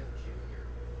 Talladega.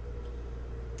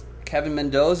 Kevin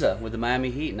Mendoza with the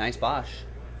Miami Heat. Nice Bosh.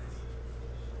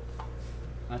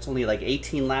 That's only like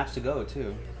 18 laps to go,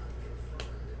 too.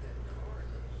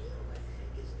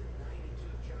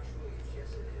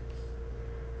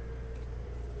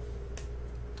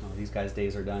 Oh, these guys'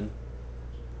 days are done.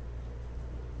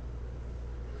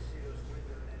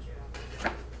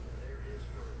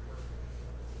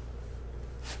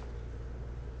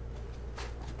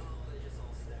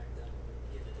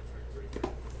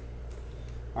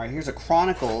 All right, here's a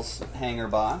Chronicles hanger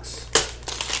box.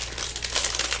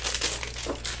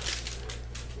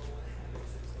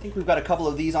 I think we've got a couple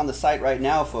of these on the site right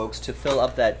now, folks, to fill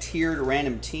up that tiered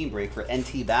random team break for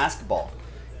NT basketball,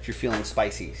 if you're feeling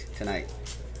spicy tonight.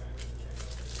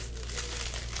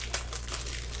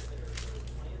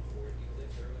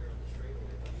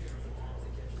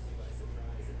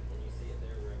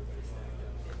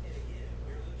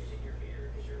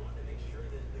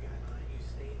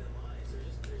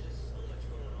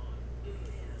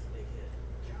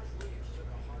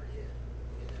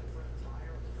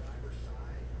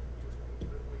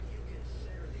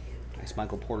 Nice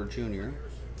Michael Porter Jr.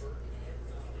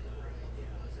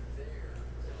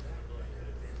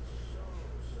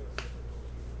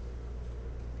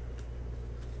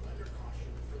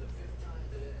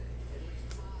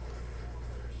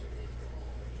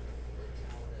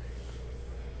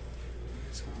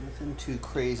 So nothing too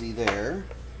crazy there.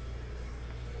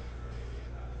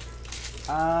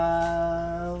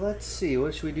 Let's see.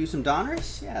 What should we do? Some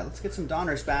Donners? Yeah, let's get some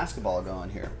Donners basketball going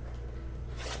here.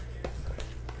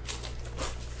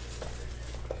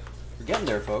 We're getting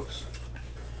there, folks.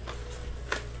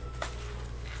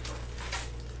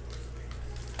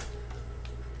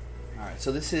 All right,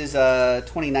 so this is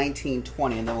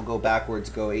 2019-20, and then we'll go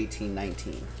backwards, go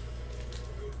 18-19.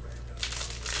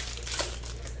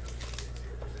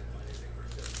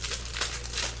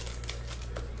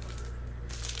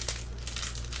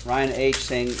 Ryan H.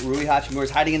 saying Rui Hachimura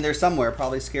is hiding in there somewhere,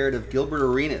 probably scared of Gilbert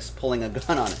Arenas pulling a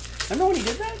gun on it. Remember when he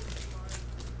did that?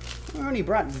 Remember when he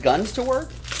brought guns to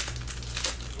work?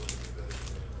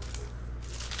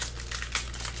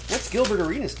 What's Gilbert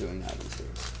Arenas doing now these days?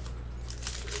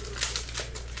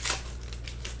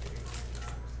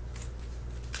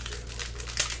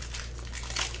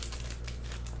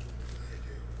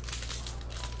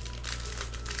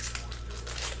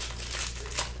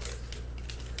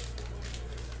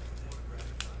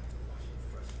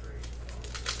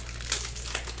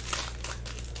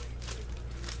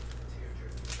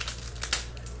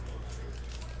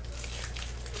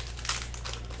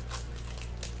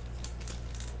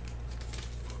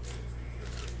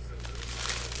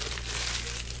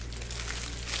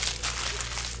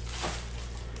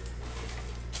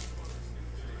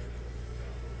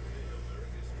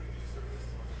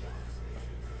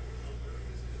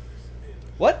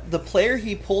 What? The player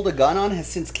he pulled a gun on has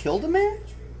since killed a man?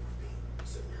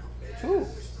 Who?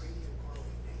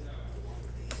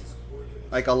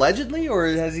 Like allegedly, or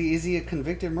is he a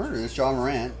convicted murderer? It's John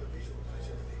Morant.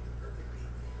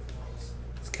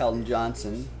 It's Kelton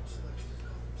Johnson.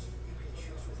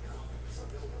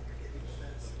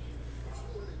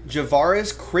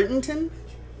 Javaris Crittenton?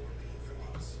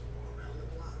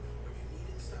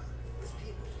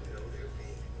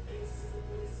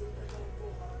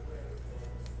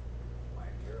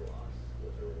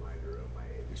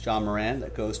 John Moran,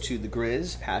 that goes to the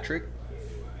Grizz. Patrick.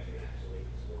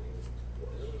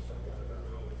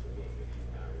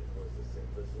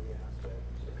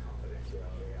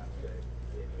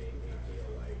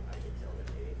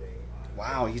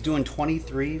 Wow, he's doing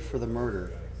 23 for the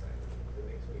murder.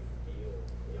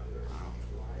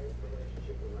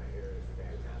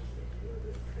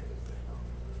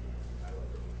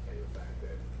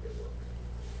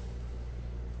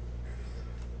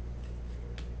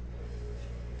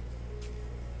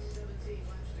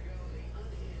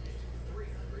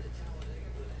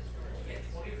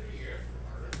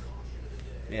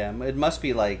 Yeah, it must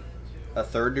be like a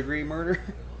third-degree murder.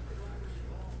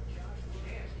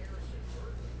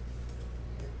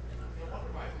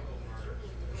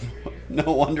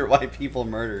 No wonder why people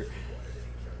murder.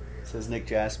 Says Nick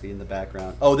Jaspy in the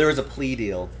background. Oh, there was a plea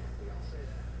deal.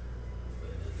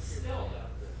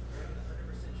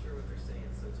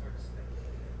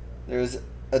 There's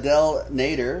Abdel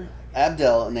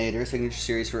Nader, signature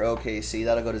series for OKC.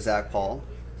 That'll go to Zach Paul.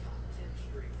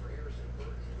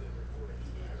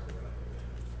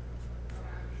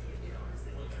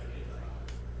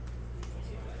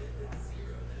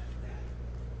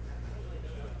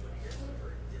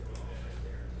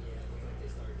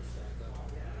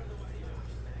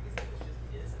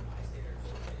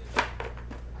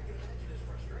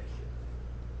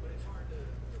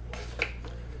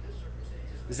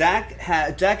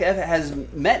 Zach F has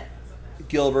met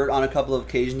Gilbert on a couple of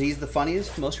occasions. He's the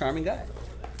funniest, most charming guy.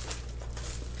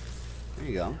 There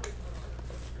you go.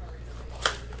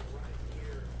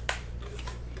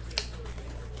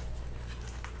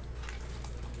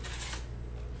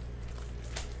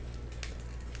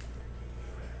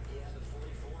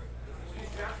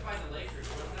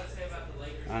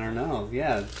 I don't know.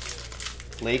 Yeah.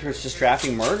 Lakers just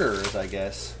drafting murderers, I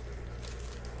guess.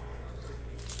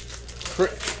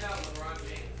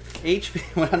 HP,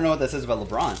 I don't know what that says about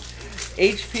LeBron.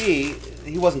 HP,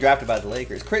 he wasn't drafted by the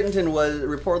Lakers. Crittenton was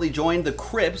reportedly joined the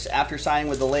Crips after signing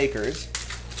with the Lakers,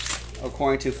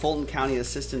 according to Fulton County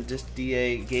Assistant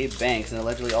DA Gabe Banks, and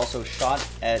allegedly also shot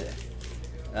at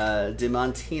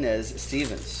DeMontinez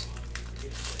Stevens.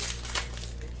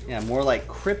 Yeah, more like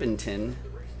Crippington,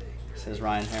 says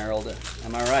Ryan Harold.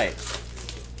 Am I right?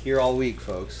 Here all week,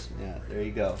 folks. Yeah, there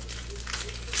you go.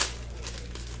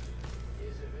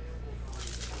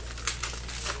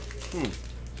 All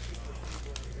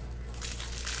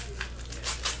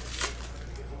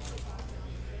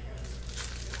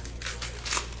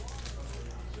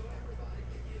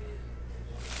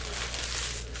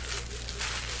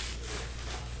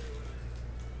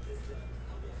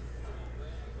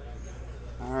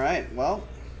right, well,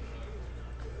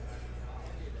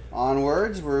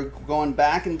 onwards. We're going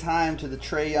back in time to the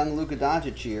Trae Young, Luka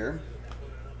Doncic year.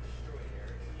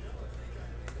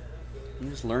 I'm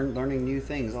just learning new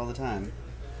things all the time.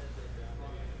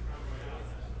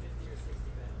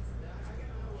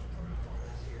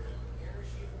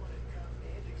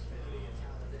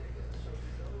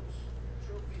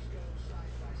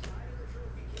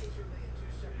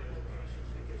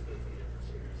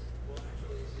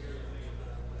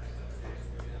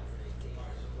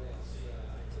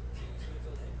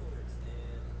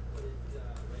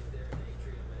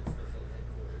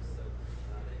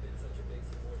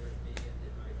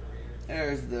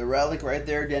 There's the relic right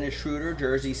there, Dennis Schroeder,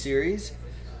 Jersey Series.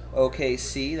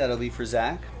 OKC, that'll be for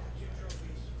Zach.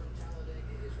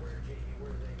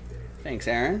 Thanks,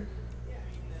 Aaron.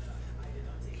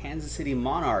 Kansas City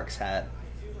Monarchs hat.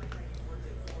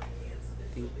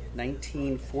 I think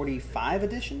 1945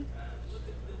 edition?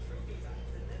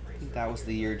 I think that was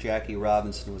the year Jackie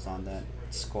Robinson was on that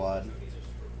squad.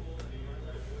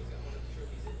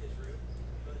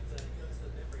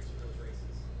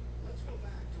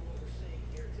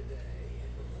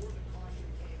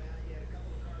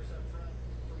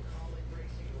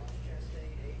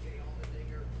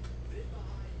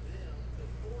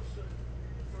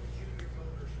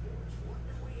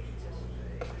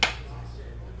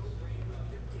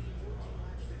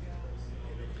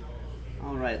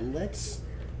 All right, let's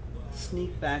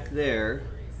sneak back there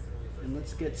and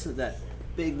let's get to that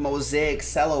big mosaic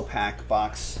cello pack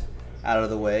box out of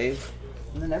the way.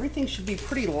 And then everything should be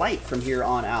pretty light from here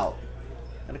on out.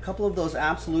 Got a couple of those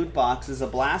absolute boxes, a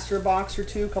blaster box or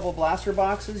two, a couple of blaster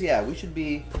boxes. Yeah, we should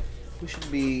be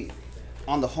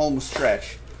on the home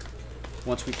stretch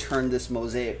once we turn this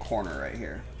mosaic corner right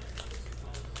here.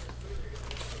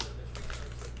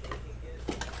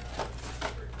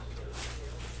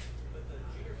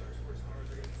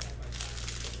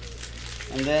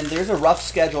 And then there's a rough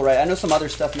schedule, right? I know some other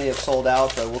stuff may have sold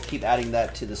out, but we'll keep adding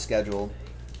that to the schedule.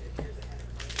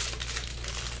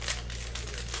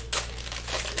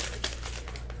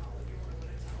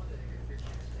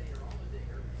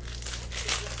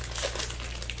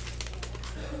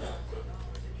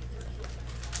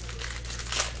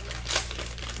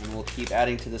 And we'll keep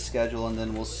adding to the schedule, and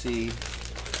then we'll see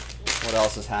what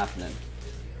else is happening.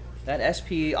 That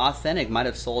SP Authentic might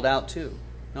have sold out too.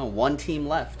 No, one team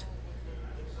left.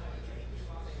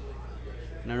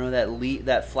 And I know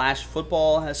that Flash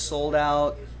Football has sold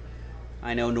out.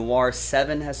 I know Noir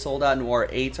 7 has sold out. Noir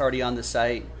 8's already on the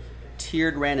site.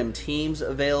 Tiered random teams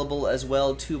available as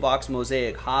well. 2-box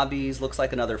mosaic hobbies. Looks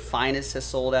like another Finest has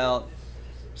sold out.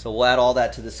 So we'll add all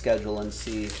that to the schedule and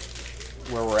see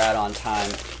where we're at on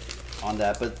time on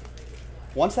that. But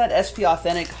once that SP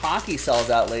Authentic hockey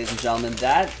sells out, ladies and gentlemen,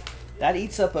 that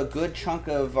eats up a good chunk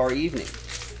of our evening.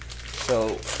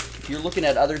 So if you're looking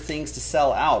at other things to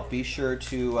sell out, be sure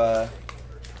to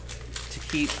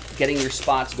keep getting your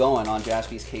spots going on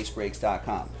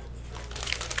jaspyscasebreaks.com.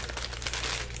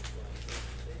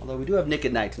 Although we do have Nick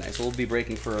at Night tonight, so we'll be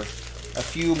breaking for a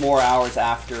few more hours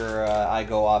after I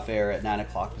go off air at 9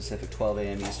 o'clock Pacific, 12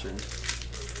 a.m. Eastern.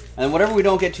 And whatever we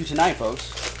don't get to tonight,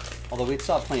 folks, although we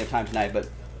still have plenty of time tonight, but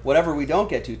whatever we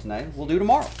don't get to tonight, we'll do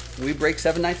tomorrow. We break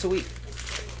 7 nights a week.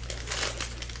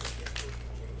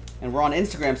 And we're on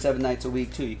Instagram 7 nights a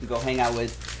week, too. You can go hang out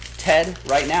with Ted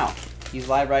right now. He's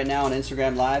live right now on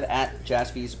Instagram Live at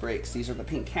Jaspy's Breaks. These are the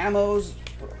pink camos.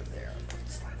 Put over there.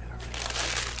 Slide that over.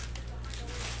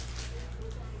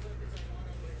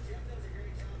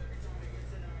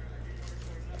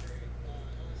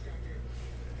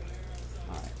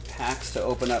 All right, packs to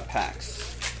open up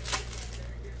packs.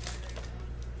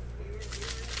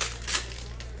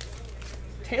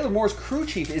 Taylor Moore's crew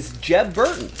chief is Jeb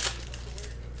Burton.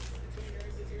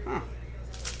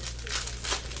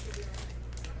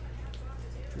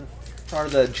 Part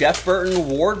of the Jeff Burton,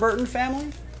 Ward Burton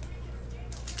family?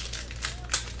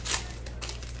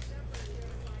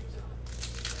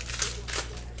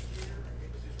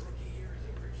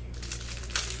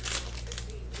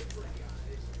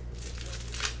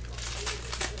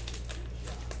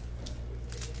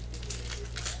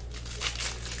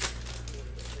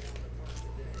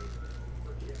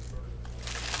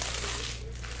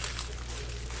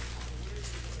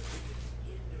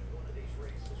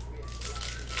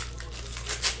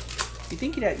 You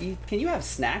think can you have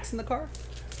snacks in the car?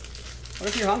 What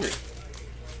if you're hungry?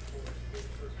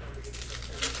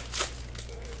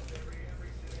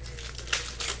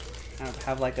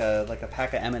 Have like a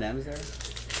pack of M&Ms there?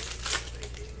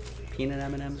 Peanut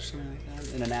M&Ms or something like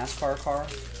that? In a NASCAR car?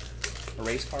 A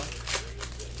race car?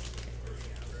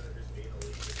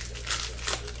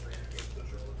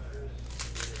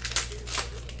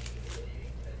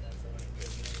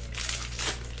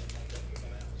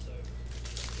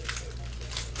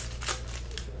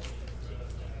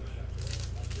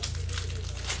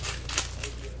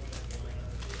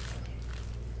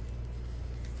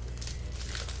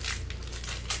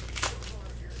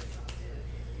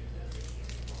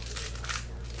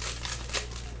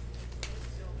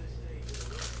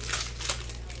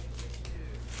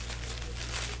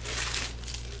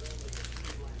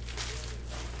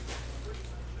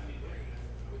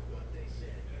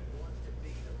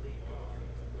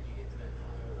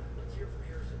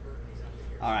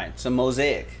 All right, some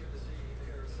mosaic.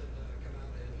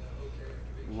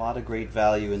 A lot of great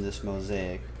value in this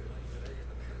mosaic.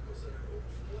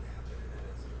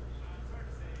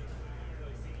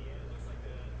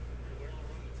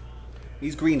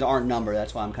 These greens aren't numbered,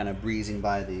 that's why I'm kind of breezing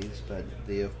by these, but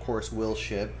they of course will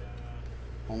ship.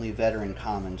 Only veteran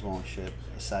commons won't ship,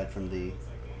 aside from the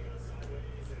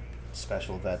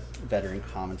special veteran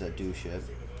commons that do ship.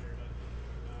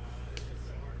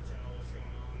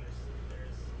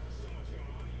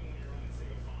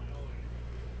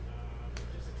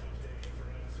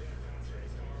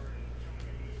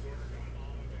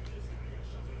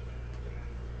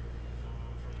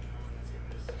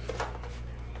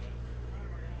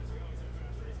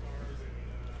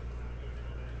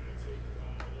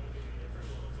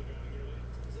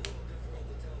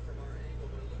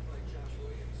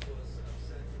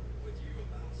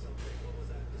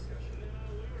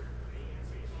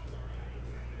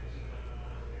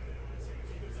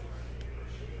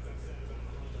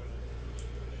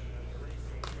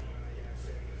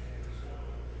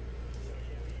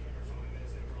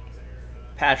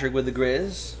 Patrick with the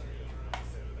Grizz.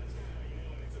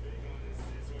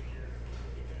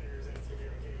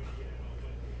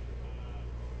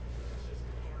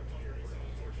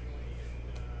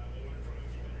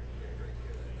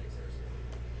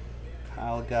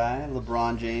 Kyle Guy,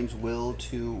 LeBron James will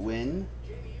to win.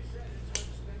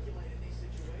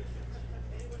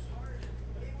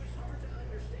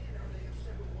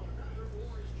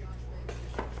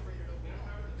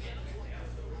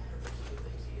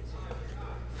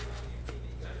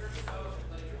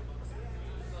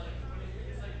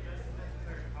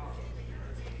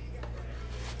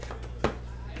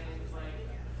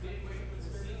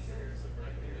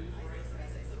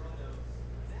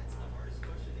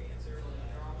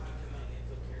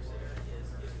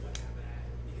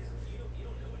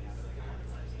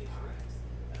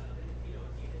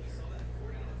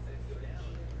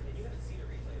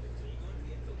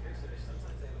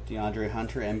 DeAndre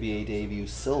Hunter, NBA debut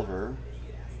silver.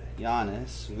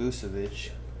 Giannis,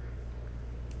 Vucevic.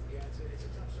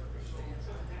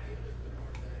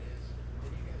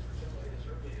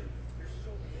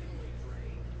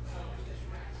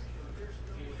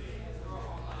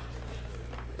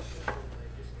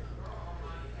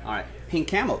 All right, pink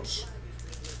camos.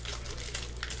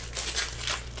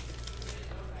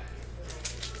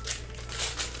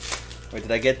 Wait,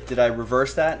 did I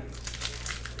reverse that?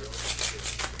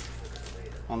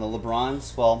 On the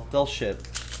LeBrons? Well, they'll ship.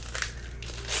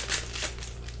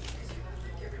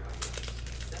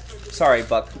 Sorry,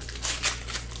 Buck.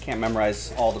 Can't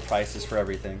memorize all the prices for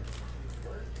everything.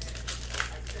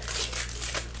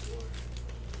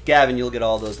 Gavin, you'll get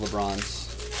all those LeBrons.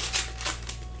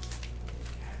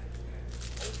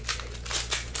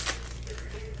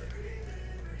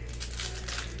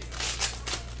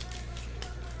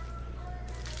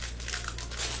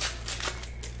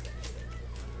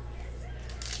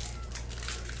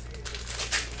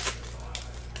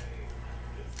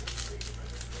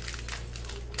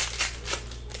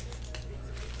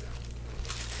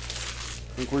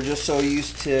 I think we're just so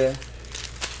used to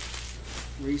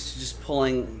just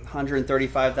pulling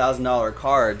 $135,000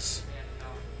 cards.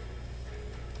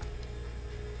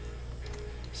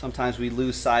 Sometimes we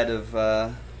lose sight of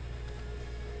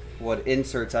what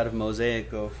inserts out of Mosaic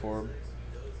go for.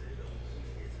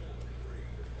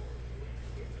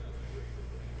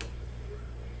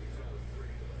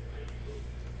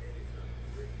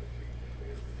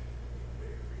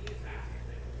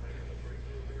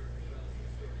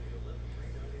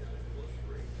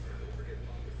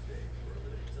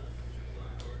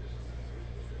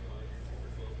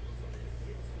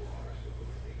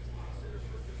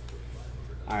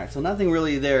 Alright, so nothing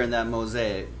really there in that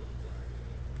mosaic.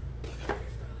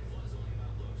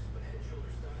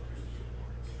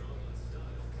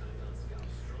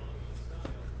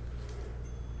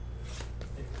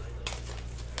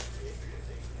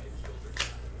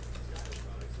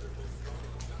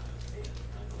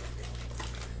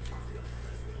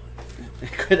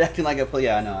 Quit acting like a play.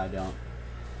 Yeah, no, I don't.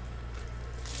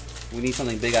 We need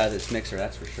something big out of this mixer,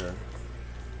 that's for sure.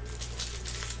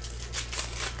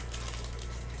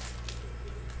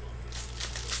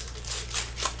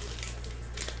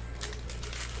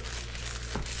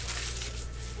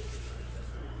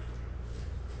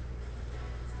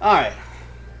 All right,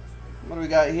 what do we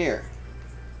got here?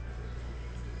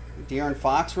 De'Aaron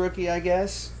Fox rookie, I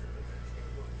guess.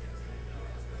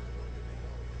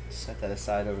 Set that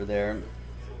aside over there.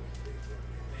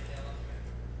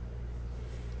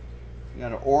 We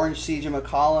got an orange CJ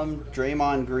McCollum,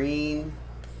 Draymond Green.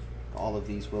 All of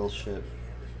these will ship.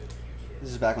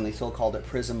 This is back when they still called it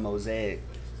Prism Mosaic.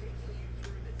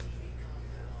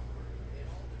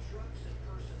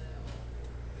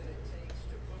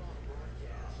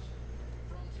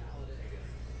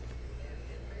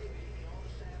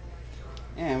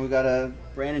 And we got a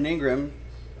Brandon Ingram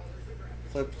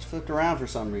flipped around for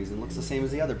some reason. Looks the same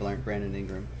as the other Brandon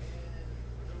Ingram.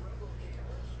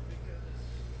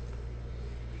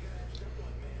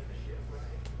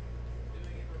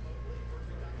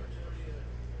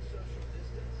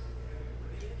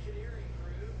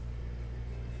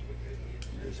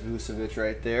 There's Vucevic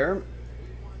right there.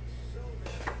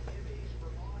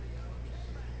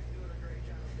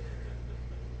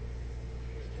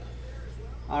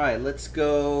 All right, let's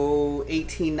go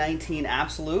 18-19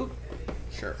 absolute.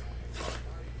 Sure.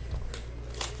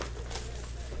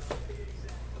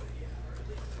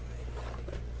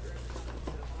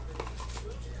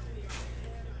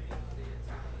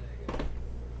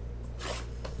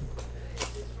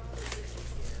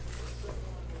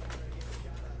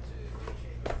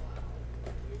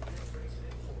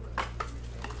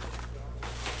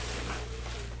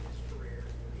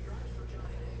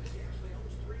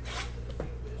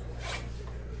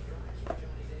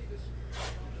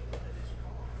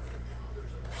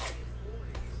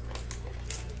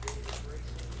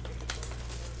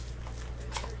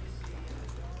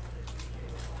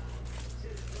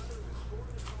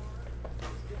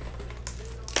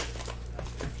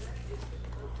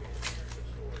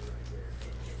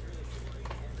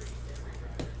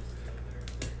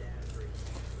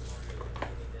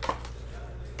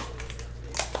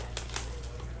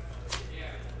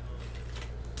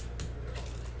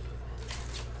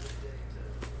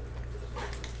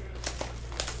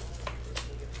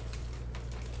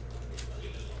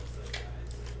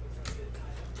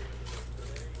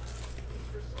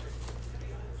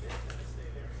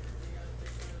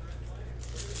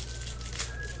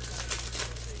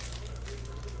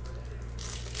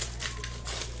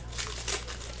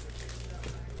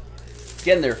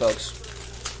 Getting there, folks.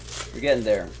 We're getting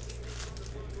there.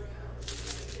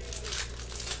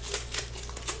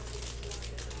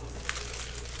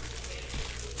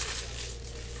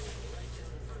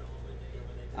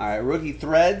 All right, rookie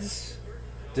threads.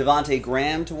 Devontae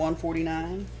Graham to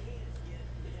 149.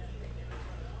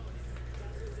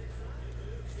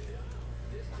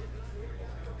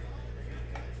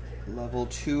 Level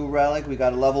 2 relic. We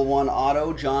got a level 1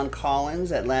 auto. John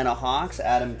Collins, Atlanta Hawks.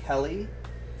 Adam Kelly.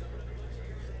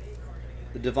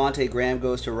 The Devontae Graham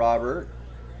goes to Robert.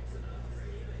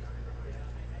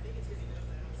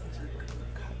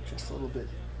 Just a little bit.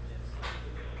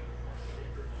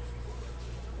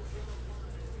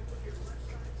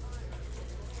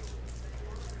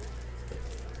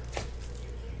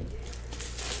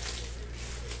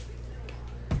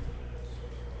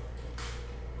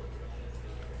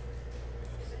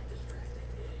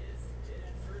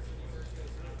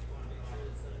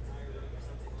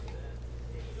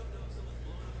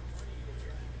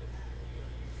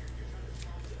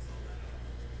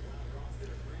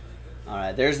 All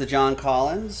right, there's the John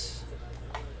Collins.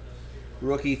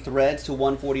 Rookie threads to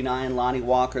 149, Lonnie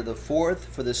Walker the 4th.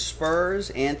 For the Spurs,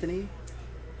 Anthony.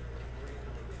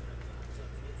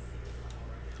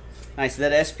 Nice,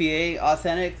 that SP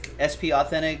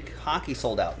Authentic Hockey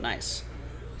sold out. Nice.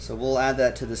 So we'll add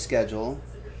that to the schedule.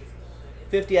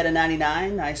 50 out of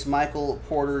 99, nice Michael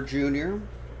Porter Jr.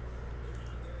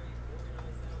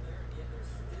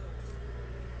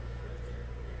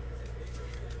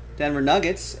 Denver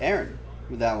Nuggets, Aaron,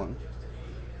 with that one.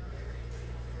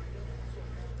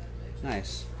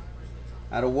 Nice.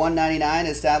 Out of 199,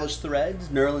 established threads,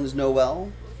 Nerlens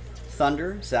Noel.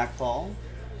 Thunder, Zach Paul.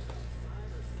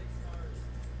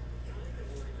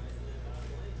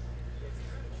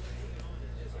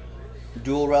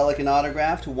 Dual relic and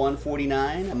autograph to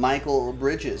 149, Michael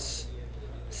Bridges.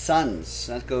 Suns,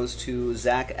 that goes to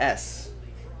Zach S.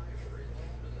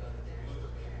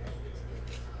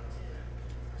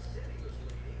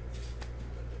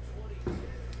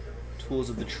 Tools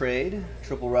of the Trade,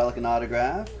 triple relic and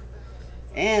autograph.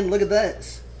 And look at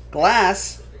this.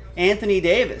 Glass, Anthony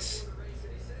Davis.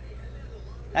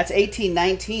 That's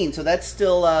 18-19, so that's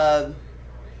still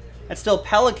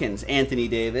Pelicans, Anthony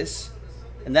Davis.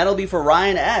 And that'll be for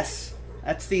Ryan S.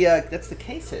 That's the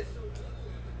case hit.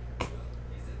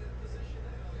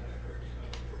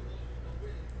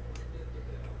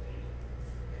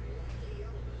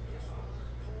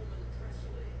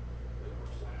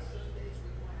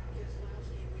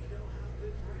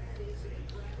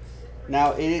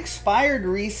 Now, it expired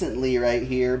recently right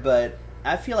here, but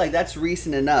I feel like that's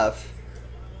recent enough.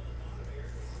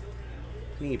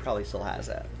 I think he probably still has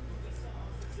that.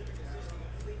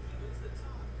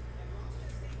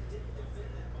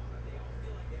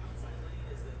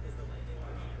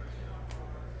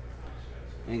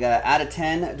 And you got out of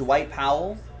 10, Dwight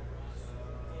Powell.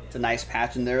 It's a nice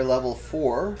patch in there, level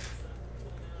 4.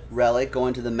 relic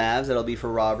going to the Mavs. That'll be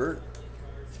for Robert.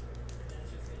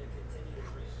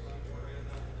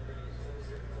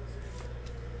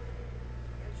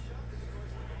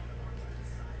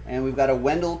 And we've got a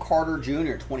Wendell Carter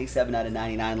Jr., 27 out of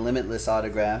 99, limitless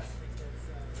autograph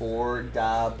for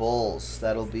Da Bulls.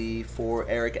 That'll be for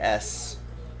Eric S.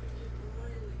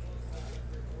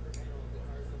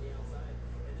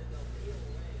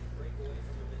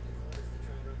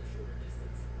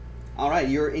 All right,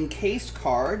 your encased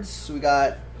cards. So we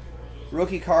got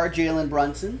rookie card, Jalen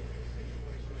Brunson,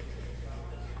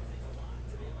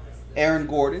 Aaron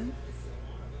Gordon,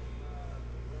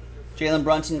 Jalen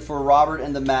Brunson for Robert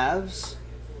and the Mavs,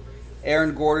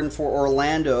 Aaron Gordon for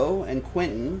Orlando and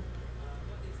Quentin,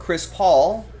 Chris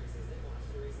Paul,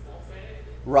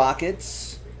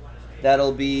 Rockets.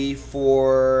 That'll be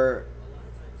for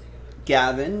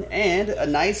Gavin, and a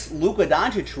nice Luka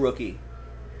Doncic rookie.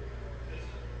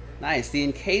 Nice. The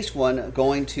encased one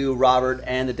going to Robert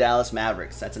and the Dallas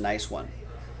Mavericks. That's a nice one.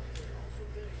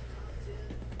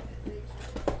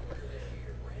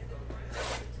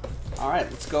 All right,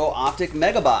 let's go Optic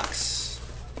Mega Box.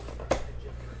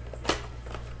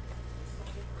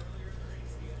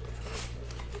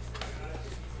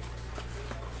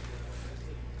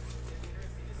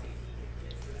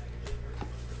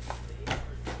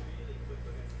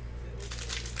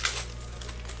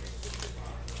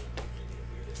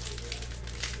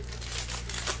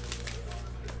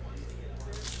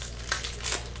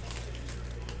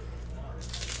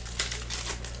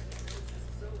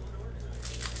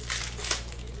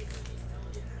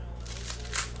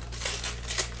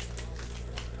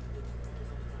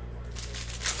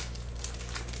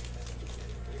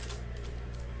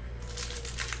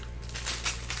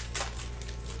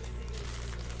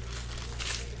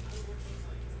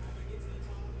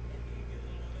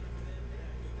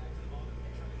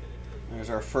 There's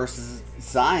our first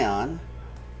Zion.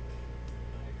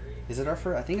 Is it our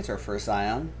first? I think it's our first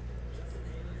Zion.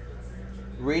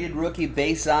 Rated rookie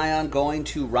base Zion going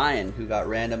to Ryan, who got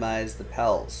randomized the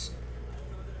Pels.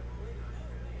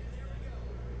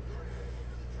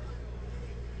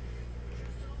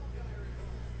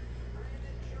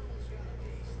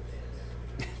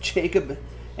 Jacob,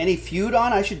 any feud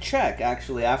on? I should check,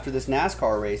 actually, after this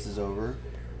NASCAR race is over.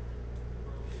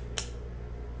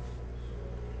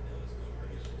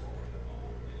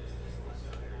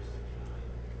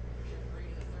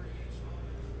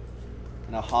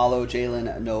 And a hollow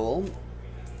Jalen Noel.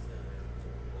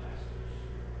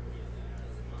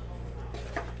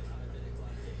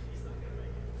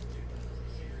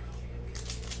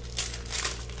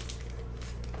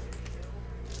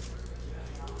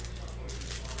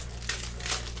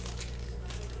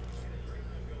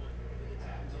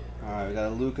 All right, we got a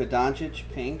Luka Doncic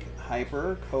pink,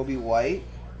 hyper, Kobe White.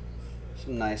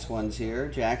 Some nice ones here.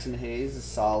 Jackson Hayes is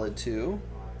solid too.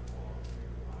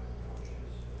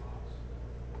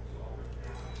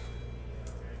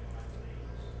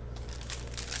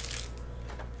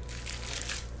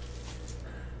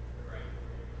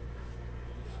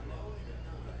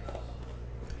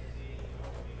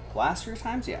 Blaster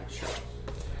times? Yeah, sure.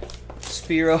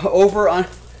 Spiro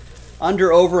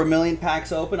under over 1 million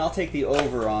packs open. I'll take the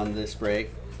over on this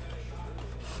break.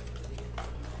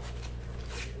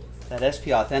 That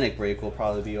SP Authentic break will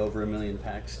probably be over 1 million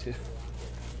packs too.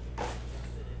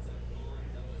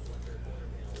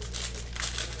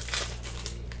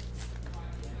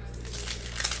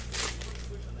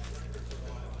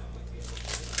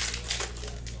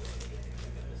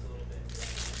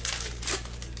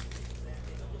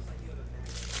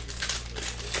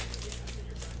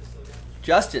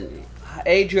 Justin,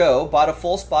 hey Joe, bought a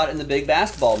full spot in the big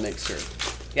basketball mixer.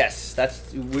 Yes,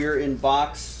 we're in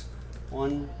box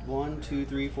 1, 2,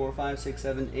 3, 4, 5, 6,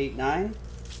 7, 8, 9.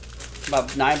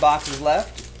 About 9 boxes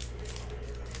left.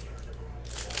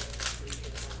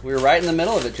 We're right in the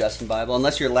middle of it, Justin Bible,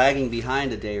 unless you're lagging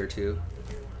behind a day or two.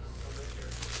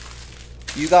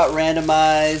 You got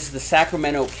randomized the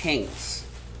Sacramento Kings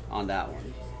on that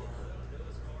one.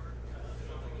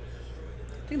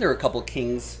 I think there were a couple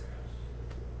Kings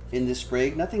in this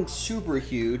break. Nothing super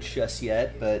huge just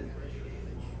yet, but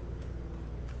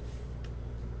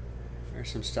there's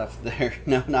some stuff there.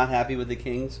 No, not happy with the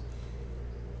Kings.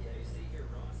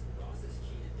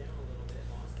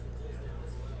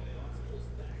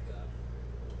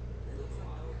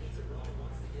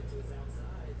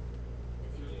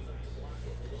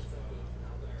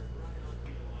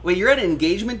 Wait, you're at an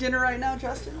engagement dinner right now,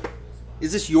 Justin?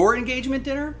 Is this your engagement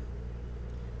dinner?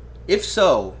 If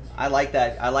so, I like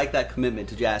that. I like that commitment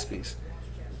to Jaspy's.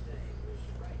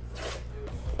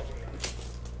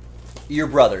 Your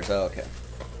brothers, oh, okay.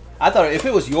 I thought if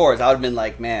it was yours, I would have been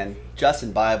like, man,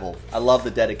 Justin Bible. I love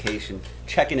the dedication.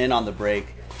 Checking in on the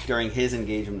break during his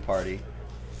engagement party.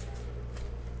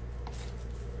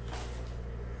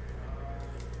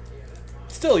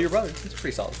 Still, your brother. It's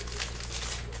pretty solid.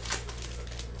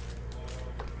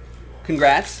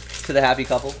 Congrats to the happy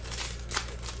couple.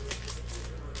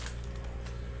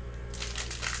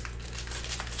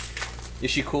 Is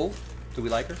she cool? Do we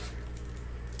like her?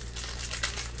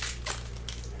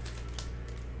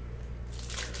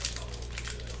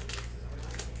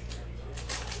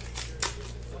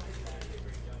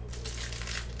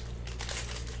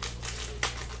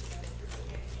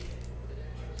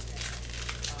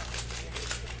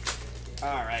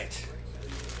 All right.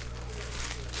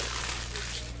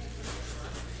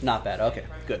 Not bad. Okay,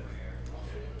 good.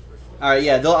 All right,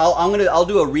 yeah. I'll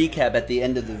do a recap at the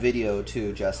end of the video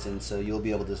too, Justin. So you'll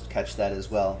be able to catch that as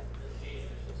well.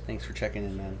 Thanks for checking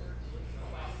in, man.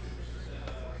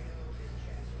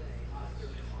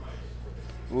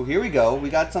 Well, here we go. We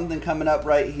got something coming up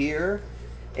right here.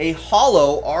 A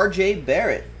hollow R.J.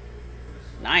 Barrett.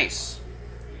 Nice.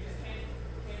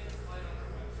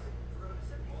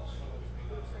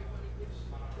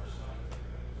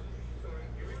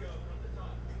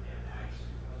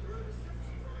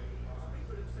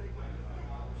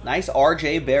 Nice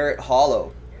R.J. Barrett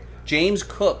hollow. James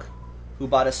Cook, who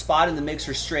bought a spot in the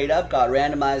mixer straight up, got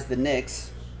randomized the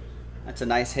Knicks. That's a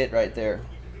nice hit right there.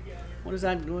 What is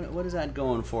that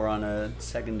going for on a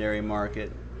secondary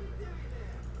market?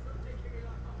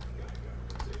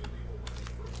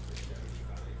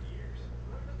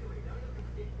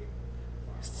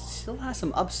 Still has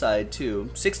some upside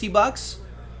too. 60 bucks.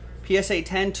 PSA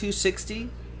 10, 260.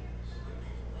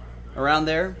 Around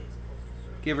there,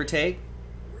 give or take.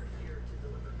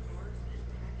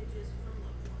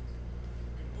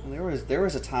 There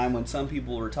was a time when some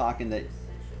people were talking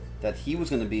that he was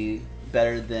going to be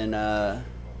better than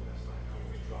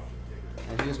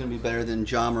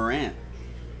John Morant,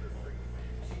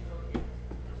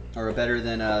 or better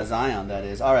than Zion. That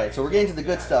is. All right, so we're getting to the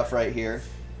good stuff right here.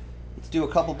 Let's do a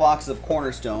couple boxes of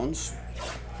cornerstones.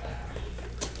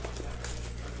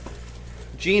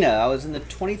 Gina, I was in the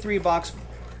 23 box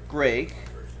break.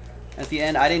 At the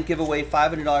end, I didn't give away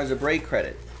 $500 of break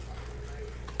credit.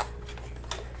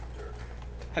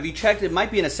 Have you checked? It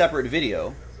might be in a separate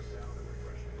video.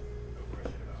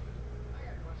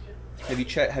 Have you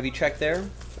checked there?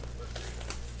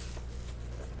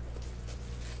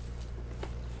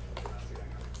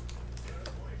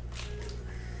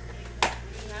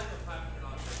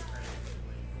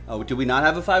 Oh, did we not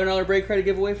have a $500 break credit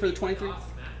giveaway for the 23?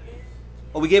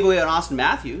 Oh, we gave away an Austin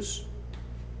Matthews.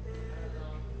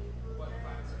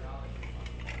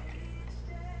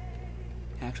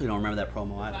 I actually don't remember that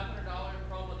promo either.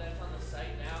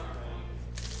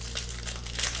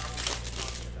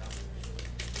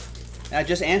 I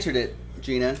just answered it,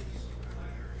 Gina.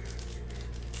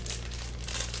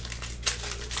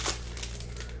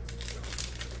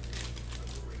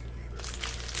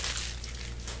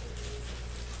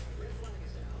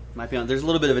 Might be on. There's a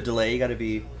little bit of a delay. You got to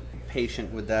be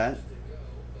patient with that.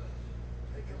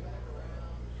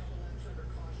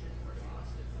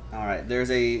 All right.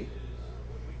 There's a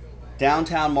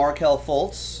downtown Markelle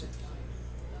Fultz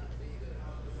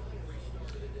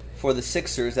for the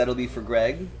Sixers. That'll be for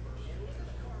Greg.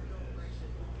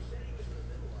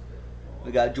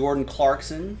 We got Jordan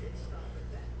Clarkson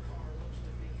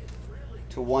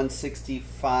to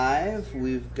 165.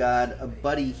 We've got a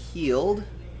Buddy Hield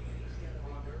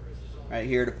right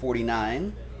here to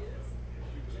 49.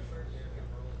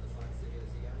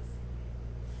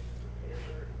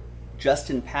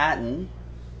 Justin Patton,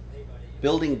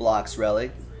 Building Blocks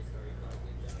relic.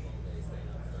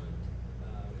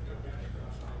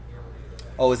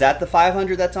 Oh, is that the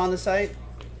 500 that's on the site?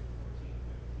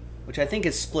 Which I think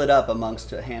is split up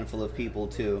amongst a handful of people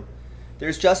too.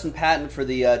 There's Justin Patton for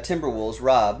the Timberwolves,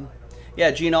 Rob.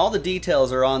 Yeah, Gina, all the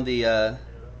details are on the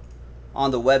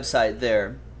website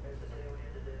there.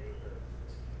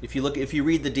 If you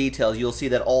read the details, you'll see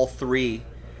that all three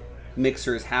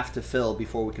mixers have to fill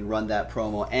before we can run that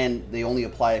promo, and they only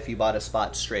apply if you bought a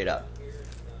spot straight up.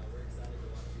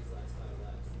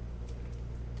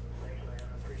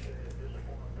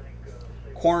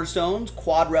 Cornerstones,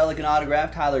 quad relic and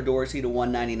autograph, Tyler Dorsey to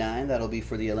 199. That'll be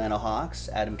for the Atlanta Hawks.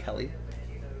 Adam Kelly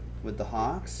with the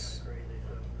Hawks.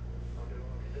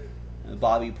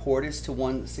 Bobby Portis to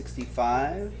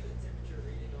 165.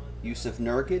 Yusuf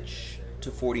Nurkic to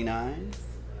 49.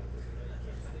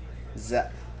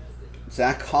 Zach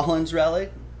Collins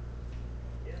relic.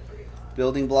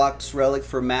 Building Blocks relic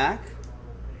for Mac.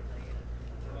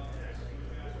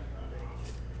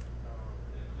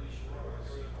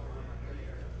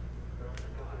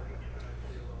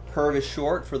 Purvis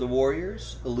Short for the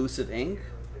Warriors. Elusive Ink.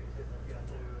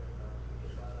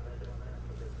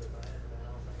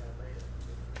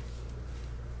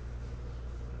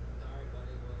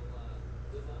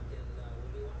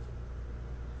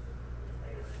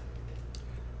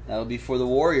 That'll be for the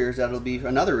Warriors. That'll be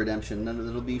another redemption.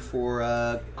 That'll be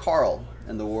for Carl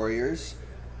and the Warriors.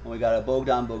 And we got a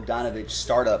Bogdan Bogdanovic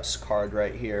startups card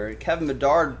right here. Kevin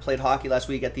Bedard played hockey last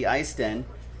week at the Ice Den.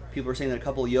 People are saying that a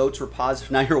couple of Yotes were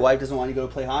positive. Now your wife doesn't want you to go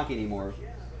play hockey anymore.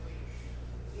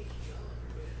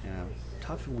 Yeah,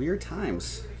 tough, weird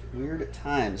times. Weird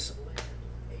times.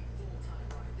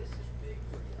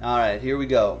 All right, here we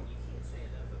go.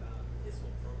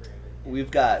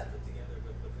 We've got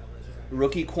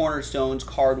Rookie Cornerstones,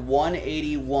 card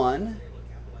 181,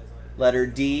 letter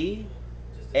D,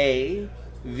 A,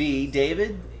 V,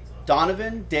 David,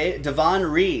 Donovan, Devon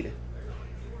Reed.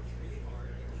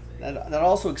 That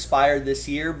also expired this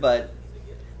year, but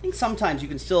I think sometimes you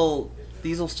can still,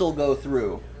 these will still go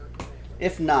through.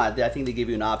 If not, I think they give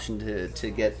you an option to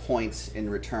get points in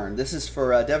return. This is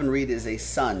for, Devon Reed is a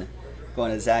Sun,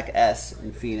 going to Zach S.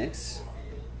 in Phoenix.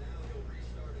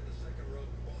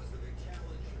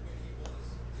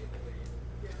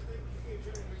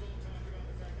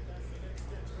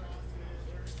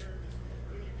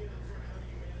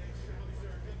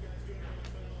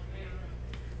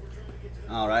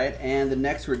 All right, and the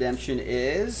next redemption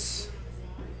is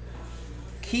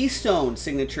Keystone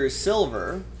Signature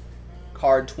Silver,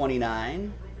 card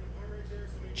 29,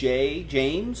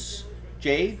 Jason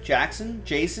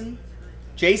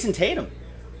Tatum.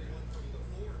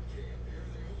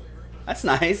 That's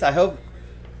nice. I hope.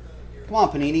 Come on,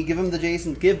 Panini, give him the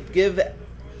Jason. Give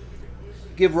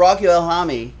Rocky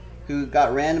Elhami, who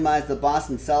got randomized the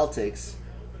Boston Celtics.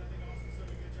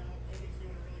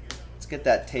 Let's get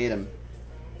that Tatum.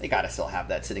 They got to still have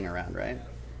that sitting around, right?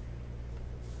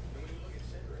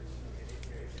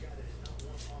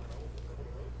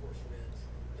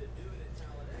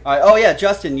 All right. Oh yeah,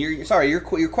 Justin.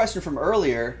 Your question from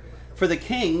earlier for the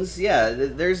Kings. Yeah,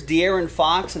 there's De'Aaron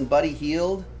Fox and Buddy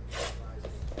Hield.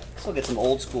 Still get some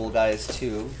old school guys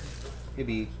too.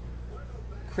 Maybe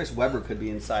Chris Webber could be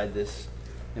inside this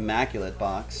immaculate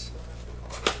box.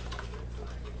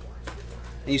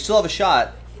 And you still have a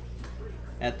shot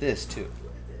at this too.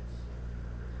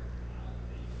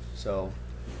 So,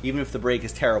 even if the break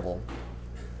is terrible,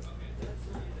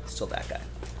 still that guy.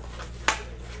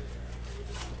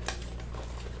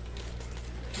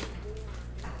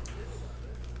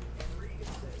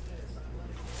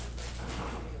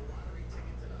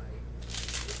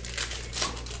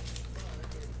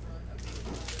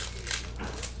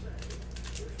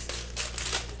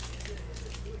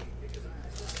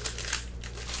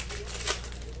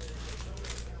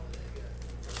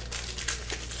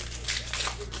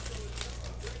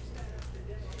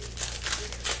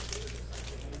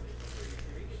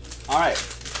 All right,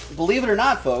 believe it or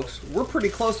not, folks, we're pretty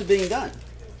close to being done.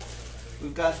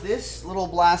 We've got this little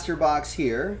blaster box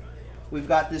here. We've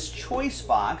got this choice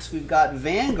box. We've got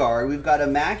Vanguard. We've got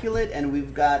Immaculate, and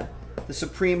we've got the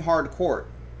Supreme Hard Court.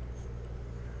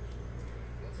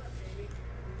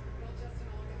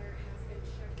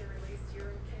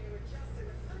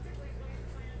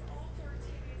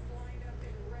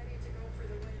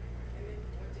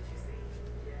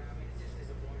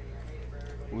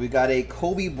 We got a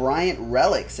Kobe Bryant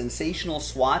relic, sensational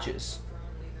swatches.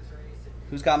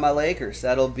 Who's got my Lakers?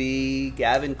 That'll be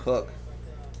Gavin Cook.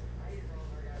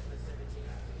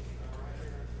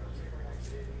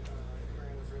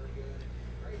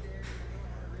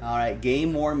 All right,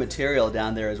 game worn material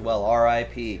down there as well.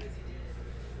 RIP.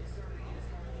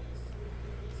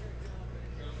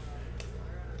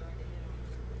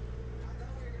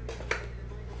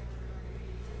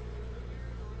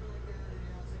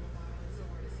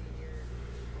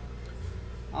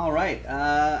 All right,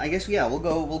 I guess yeah, we'll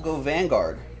go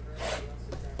Vanguard.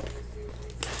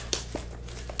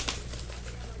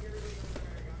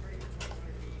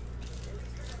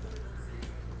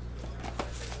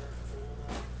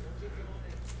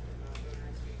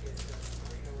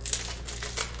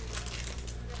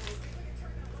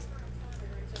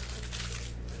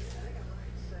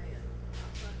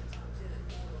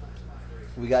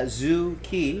 We got Zhu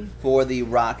Key for the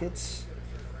Rockets.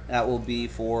 That will be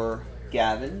for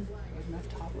Gavin. I have enough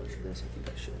topplers for this. I think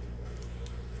I should.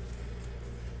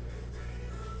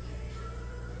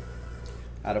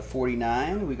 Out of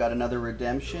 49, we got another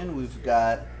redemption. We've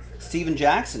got Steven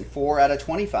Jackson, 4 out of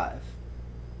 25.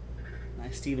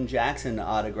 Nice Steven Jackson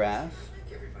autograph.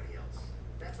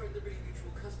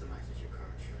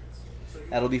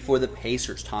 That'll be for the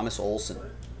Pacers, Thomas Olsen.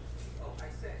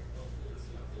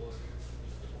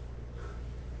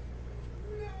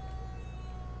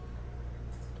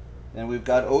 Then we've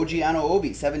got OG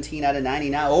Anunoby, 17 out of 90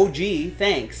 now. OG,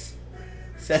 thanks.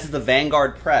 Says the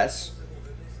Vanguard Press.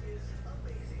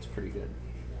 It's pretty good.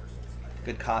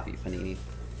 Good copy, Panini.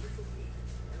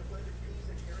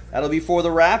 That'll be for the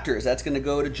Raptors. That's going to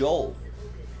go to Joel.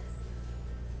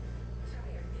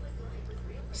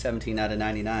 17 out of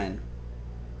 99.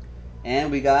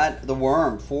 And we got the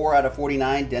Worm, 4 out of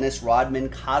 49. Dennis Rodman,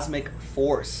 Cosmic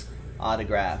Force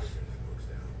autograph.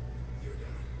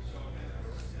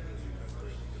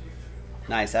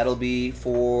 Nice. That'll be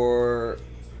for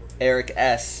Eric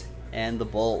S. and the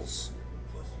Bulls.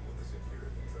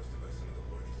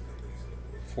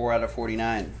 4 out of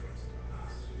 49.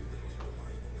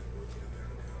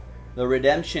 The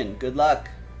Redemption. Good luck.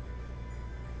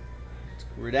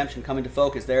 Redemption coming to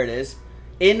focus. There it is.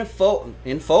 In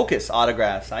focus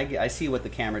autographs. I see what the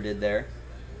camera did there.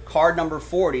 Card number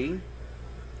 40.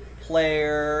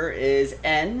 Player is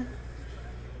N.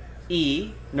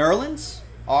 E. Nerlens.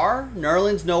 R.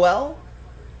 Nerlens Noel.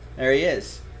 There he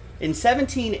is. In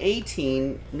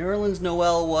 17-18, Nerlens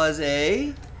Noel was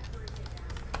a...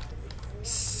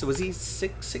 So was he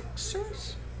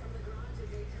Sixers?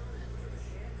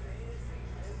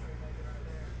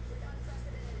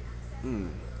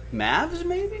 Mavs,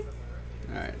 maybe?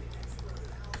 Alright.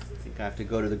 I think I have to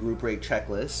go to the group break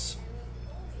checklist.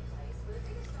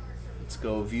 Let's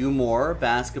go view more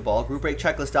basketball.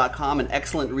 GroupBreakChecklist.com, an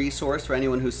excellent resource for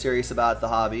anyone who's serious about the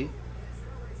hobby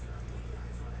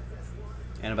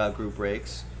and about group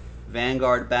breaks.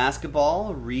 Vanguard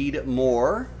Basketball, read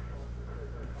more.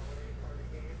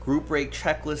 Group break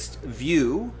checklist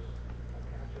view.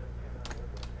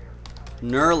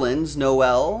 Nerlens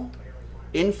Noel.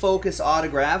 In focus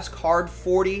autographs, card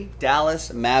 40,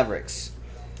 Dallas Mavericks.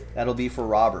 That'll be for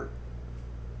Robert.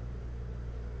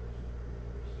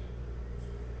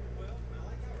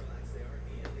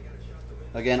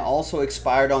 Again, also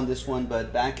expired on this one,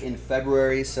 but back in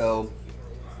February, so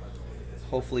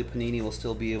hopefully Panini will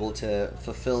still be able to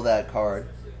fulfill that card.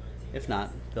 If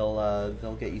not,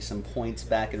 they'll get you some points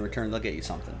back in return. They'll get you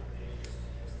something.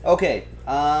 Okay,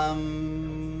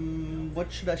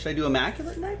 what should I do?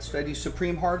 Immaculate next? Should I do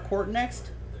Supreme Hardcourt next?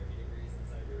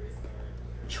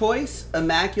 Choice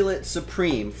Immaculate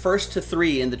Supreme. First to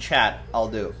 3 in the chat, I'll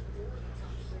do.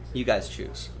 You guys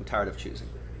choose. I'm tired of choosing.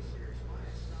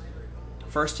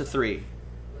 First to 3.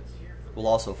 We'll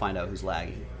also find out who's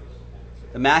lagging.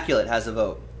 Immaculate has a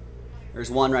vote.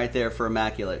 There's 1 right there for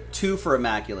Immaculate. 2 for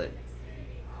Immaculate.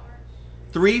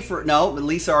 3 for... No,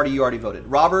 Lisa, you already voted.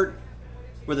 Robert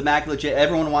with Immaculate.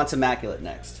 Everyone wants Immaculate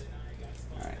next.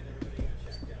 All right.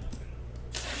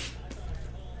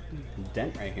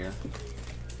 Dent right here.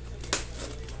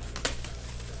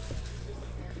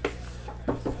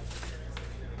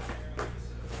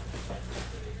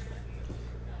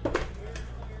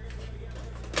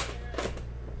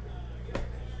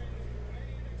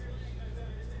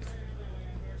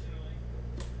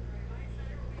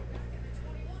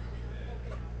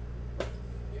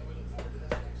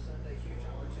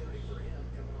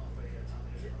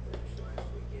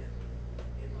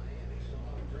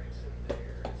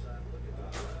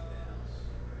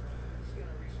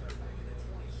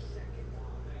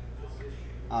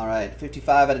 All right,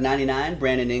 55 out of 99,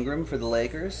 Brandon Ingram for the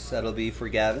Lakers. That'll be for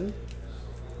Gavin.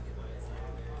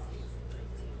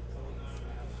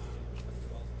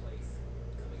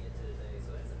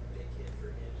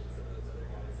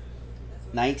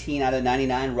 $19 out of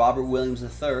 99, Robert Williams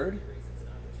III.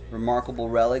 Remarkable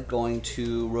relic going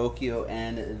to Rocchio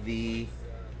and then the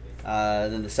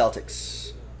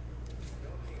Celtics.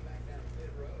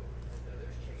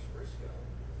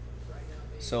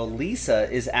 So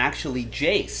Lisa is actually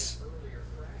Jace.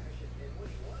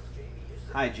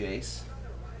 Hi, Jace.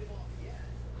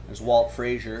 There's Walt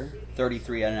Frazier,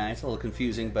 33 out of 9. It's a little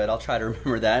confusing, but I'll try to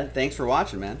remember that. Thanks for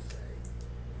watching, man.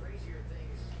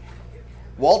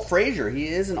 Walt Frazier, he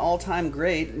is an all-time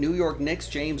great. New York Knicks,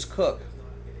 James Cook.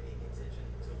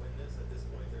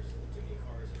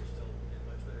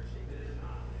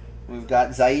 We've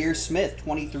got Zaire Smith,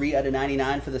 23 out of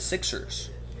 99 for the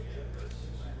Sixers.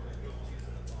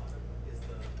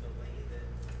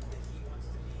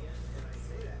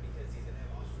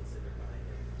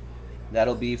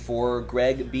 That'll be for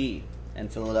Greg B. in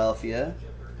Philadelphia.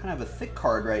 Kind of a thick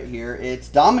card right here. It's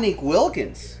Dominique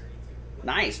Wilkins.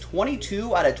 Nice.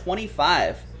 22 out of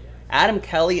 25. Adam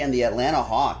Kelly and the Atlanta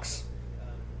Hawks.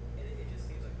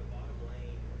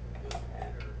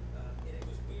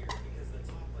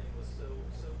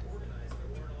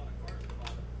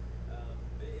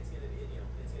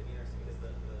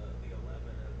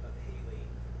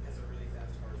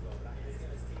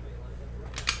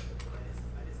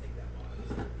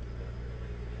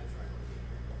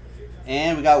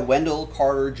 And we got Wendell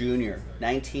Carter Jr.,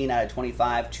 19 out of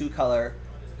 25, two-color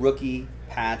rookie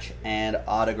patch and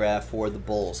autograph for the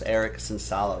Bulls. Eric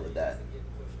Sensala with that.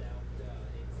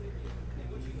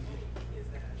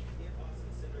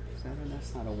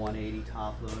 That's not a 180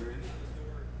 top loader.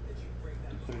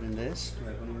 Put it in this. Do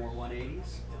I have any more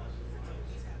 180s?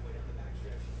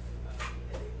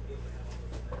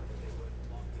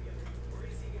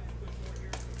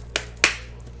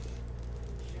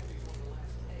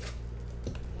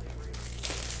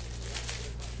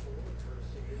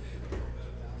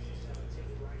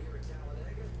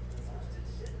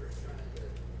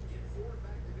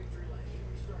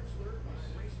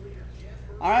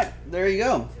 All right, there you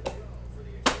go.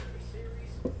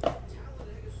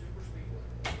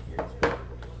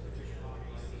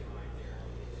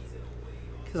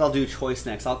 Because I'll do choice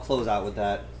next. I'll close out with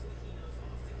that.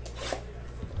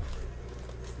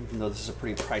 Even though this is a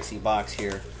pretty pricey box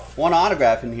here. One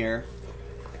autograph in here.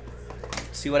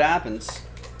 See what happens.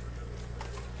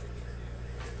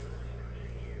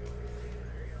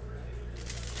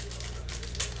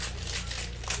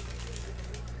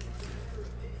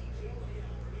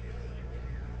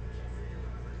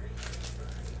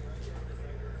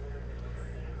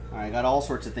 I got all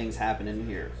sorts of things happening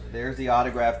here. There's the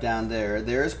autograph down there.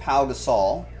 There's Pau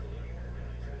Gasol.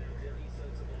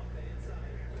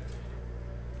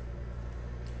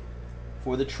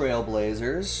 For the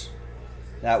Trailblazers.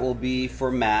 That will be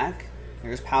for Mac.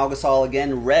 Here's Pau Gasol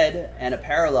again, red and a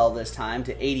parallel this time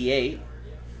to 88.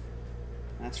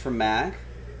 That's for Mac.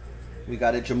 We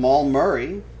got a Jamal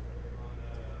Murray.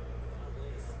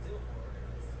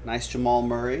 Nice Jamal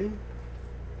Murray.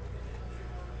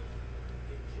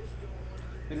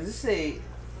 Does this say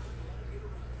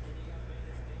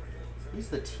these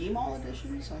are the Team All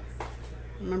editions? I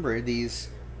remember these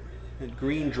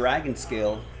green dragon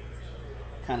scale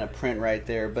kind of print right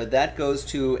there, but that goes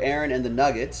to Aaron and the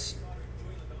Nuggets.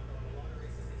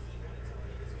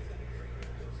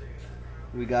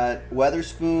 We got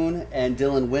Weatherspoon and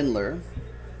Dylan Windler.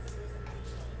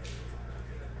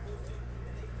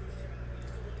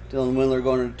 Dylan Windler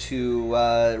going to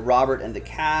Robert and the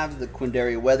Cavs. The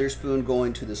Quindary Weatherspoon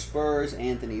going to the Spurs.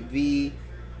 Anthony V.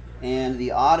 And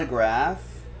the autograph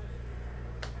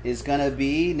is going to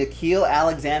be Nickeil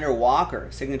Alexander-Walker.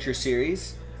 Signature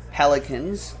Series.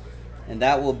 Pelicans. And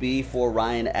that will be for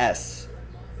Ryan S.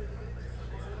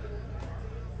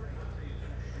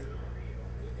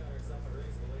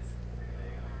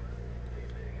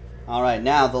 All right,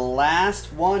 now the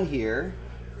last one here.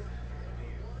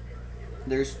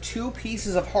 There's two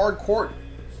pieces of hard court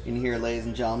in here, ladies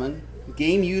and gentlemen.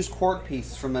 Game-used court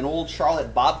pieces from an old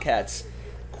Charlotte Bobcats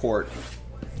court.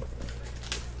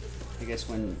 I guess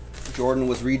when Jordan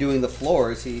was redoing the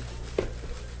floors, he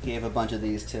gave a bunch of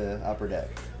these to Upper Deck.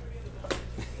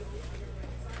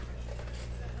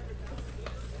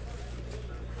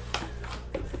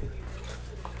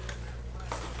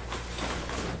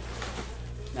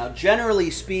 Now, generally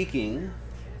speaking,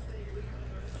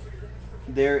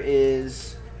 there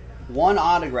is one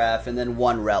autograph and then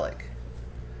one relic.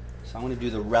 So I'm going to do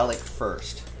the relic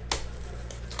first.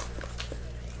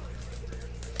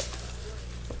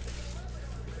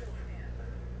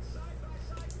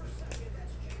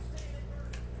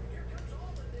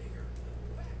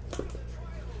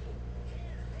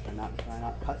 Can I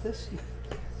not cut this?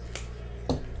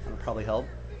 That'll probably help.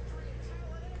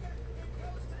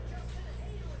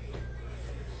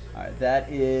 All right, that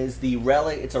is the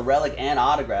relic. It's a relic and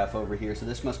autograph over here, so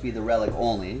this must be the relic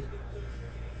only.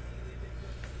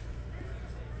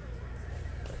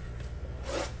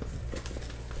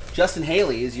 Justin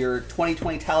Haley is your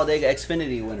 2020 Talladega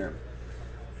Xfinity winner.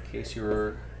 In case you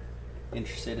were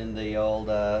interested in the old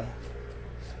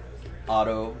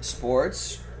auto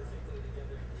sports.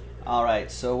 All right,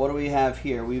 so what do we have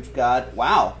here? We've got,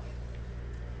 wow.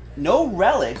 No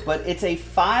relic, but it's a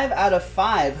 5 out of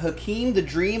 5 Hakeem the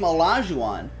Dream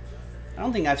Olajuwon. I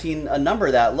don't think I've seen a number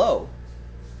that low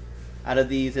out of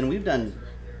these, and we've done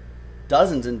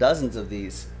dozens and dozens of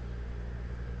these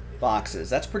boxes.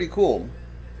 That's pretty cool.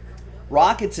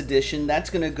 Rockets edition, that's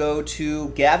going to go to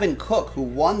Gavin Cook, who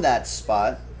won that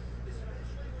spot.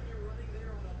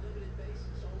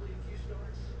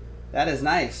 That is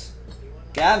nice.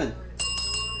 Gavin,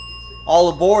 all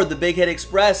aboard the Big Hit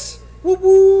Express. Whoop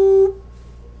whoop.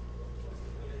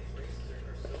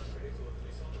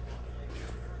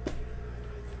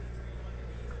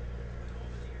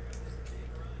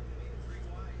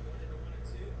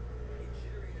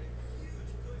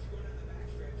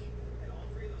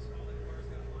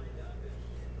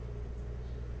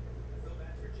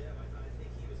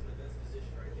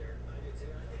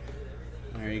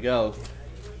 There you go.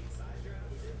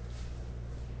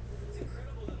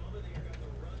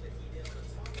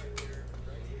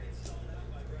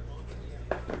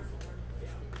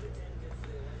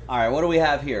 All right, what do we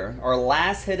have here? Our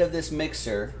last hit of this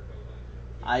mixer.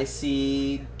 I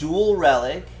see dual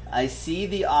relic. I see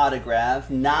the autograph.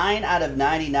 9 out of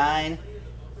 99.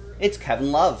 It's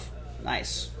Kevin Love.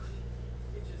 Nice.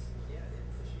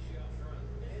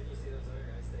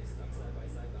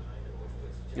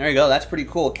 There you go. That's pretty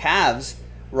cool. Cavs.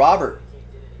 Robert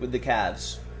with the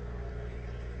Cavs.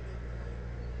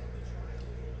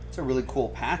 It's a really cool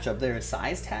patch up there. A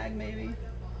size tag, maybe?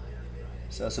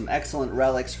 So some excellent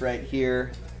relics right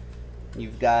here.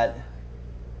 You've got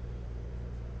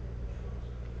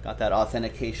that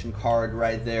authentication card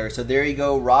right there. So there you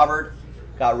go. Robert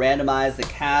got randomized. The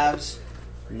Cavs.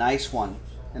 Nice one.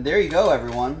 And there you go,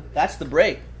 everyone. That's the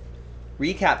break.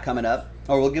 Recap coming up.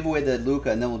 Or we'll give away the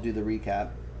Luka and then we'll do the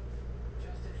recap.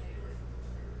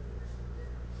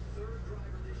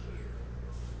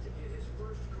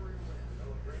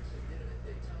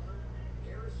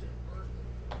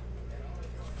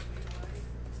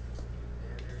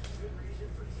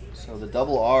 So the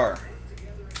double R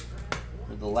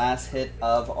for the last hit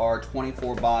of our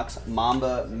 24-box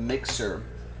Mamba mixer.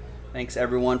 Thanks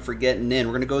everyone for getting in.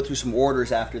 We're going to go through some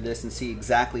orders after this and see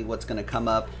exactly what's going to come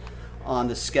up on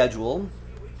the schedule.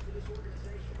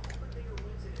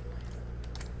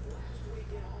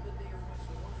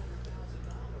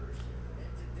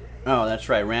 Oh, that's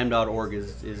right. Ram.org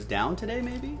is down today,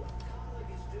 maybe?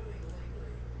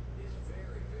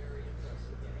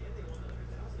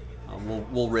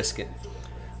 We'll risk it.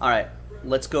 All right,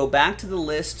 let's go back to the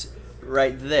list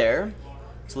right there.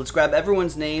 So let's grab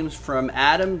everyone's names from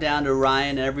Adam down to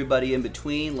Ryan and everybody in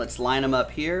between. Let's line them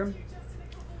up here.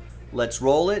 Let's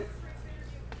roll it.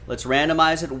 Let's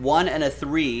randomize it. 1 and a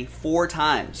 3, 4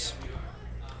 times.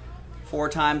 4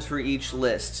 times for each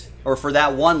list, or for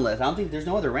that one list. I don't think there's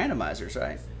no other randomizers,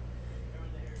 right?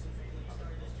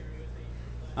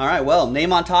 All right, well,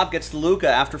 name on top gets the Luka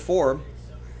after 4.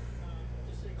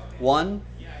 1,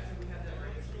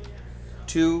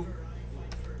 2,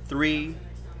 3,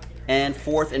 and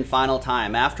 4th and final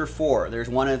time. After 4, there's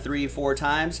 1 and 3, 4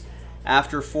 times.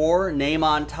 After 4, name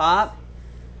on top.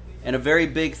 And a very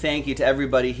big thank you to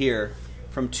everybody here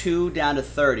from 2 down to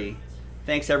 30.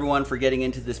 Thanks everyone for getting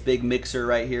into this big mixer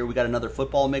right here. We got another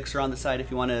football mixer on the side if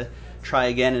you want to try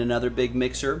again, and another big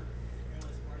mixer.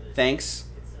 Thanks.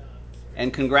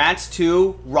 And congrats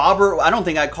to Robert. I don't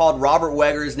think I called Robert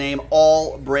Weger's name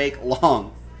all break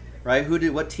long, right?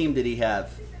 What team did he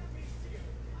have?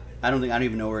 I don't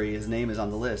even know where his name is on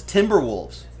the list.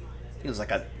 Timberwolves. I think it was like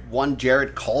one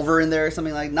Jared Culver in there or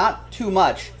something like. Not too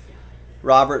much,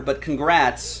 Robert, but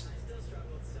congrats.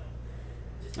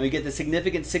 And we get the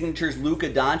significant signatures. Luka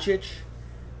Doncic,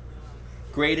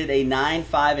 graded a 9,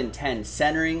 5, and 10.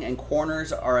 Centering and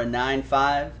corners are a 9,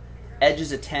 5.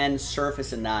 Edges a 10.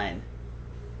 Surface a 9.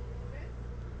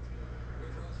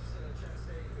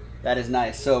 That is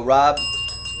nice. So, Rob,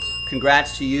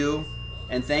 congrats to you,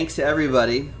 and thanks to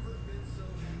everybody.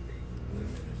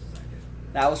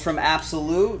 That was from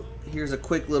Absolute. Here's a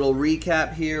quick little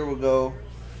recap here. We'll go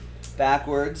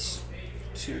backwards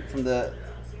from the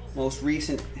most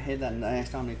recent hit, that nice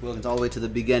Dominic Wilkins, all the way to the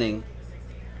beginning.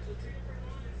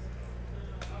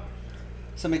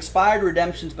 Some expired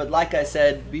redemptions, but like I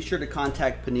said, be sure to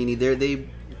contact Panini.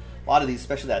 A lot of these,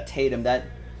 especially that Tatum, that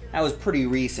was pretty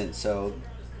recent, so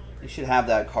you should have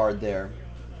that card there.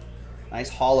 Nice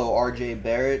hollow R.J.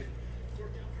 Barrett.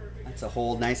 That's a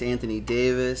hold. Nice Anthony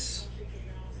Davis.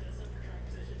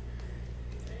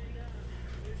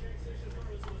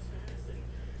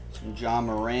 Some John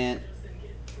Morant.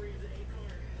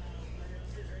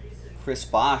 Chris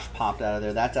Bosh popped out of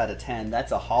there. That's out of 10.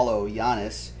 That's a hollow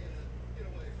Giannis.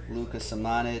 Luka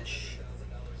Samanic.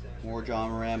 More John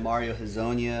Morant. Mario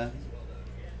Hezonja.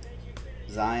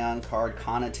 Zion card,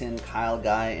 Connaughton, Kyle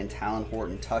Guy, and Talon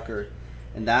Horton Tucker.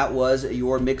 And that was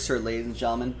your mixer, ladies and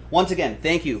gentlemen. Once again,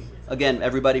 thank you again,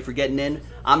 everybody, for getting in.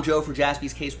 I'm Joe for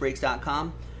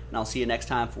JaspysCaseBreaks.com, and I'll see you next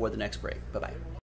time for the next break. Bye-bye.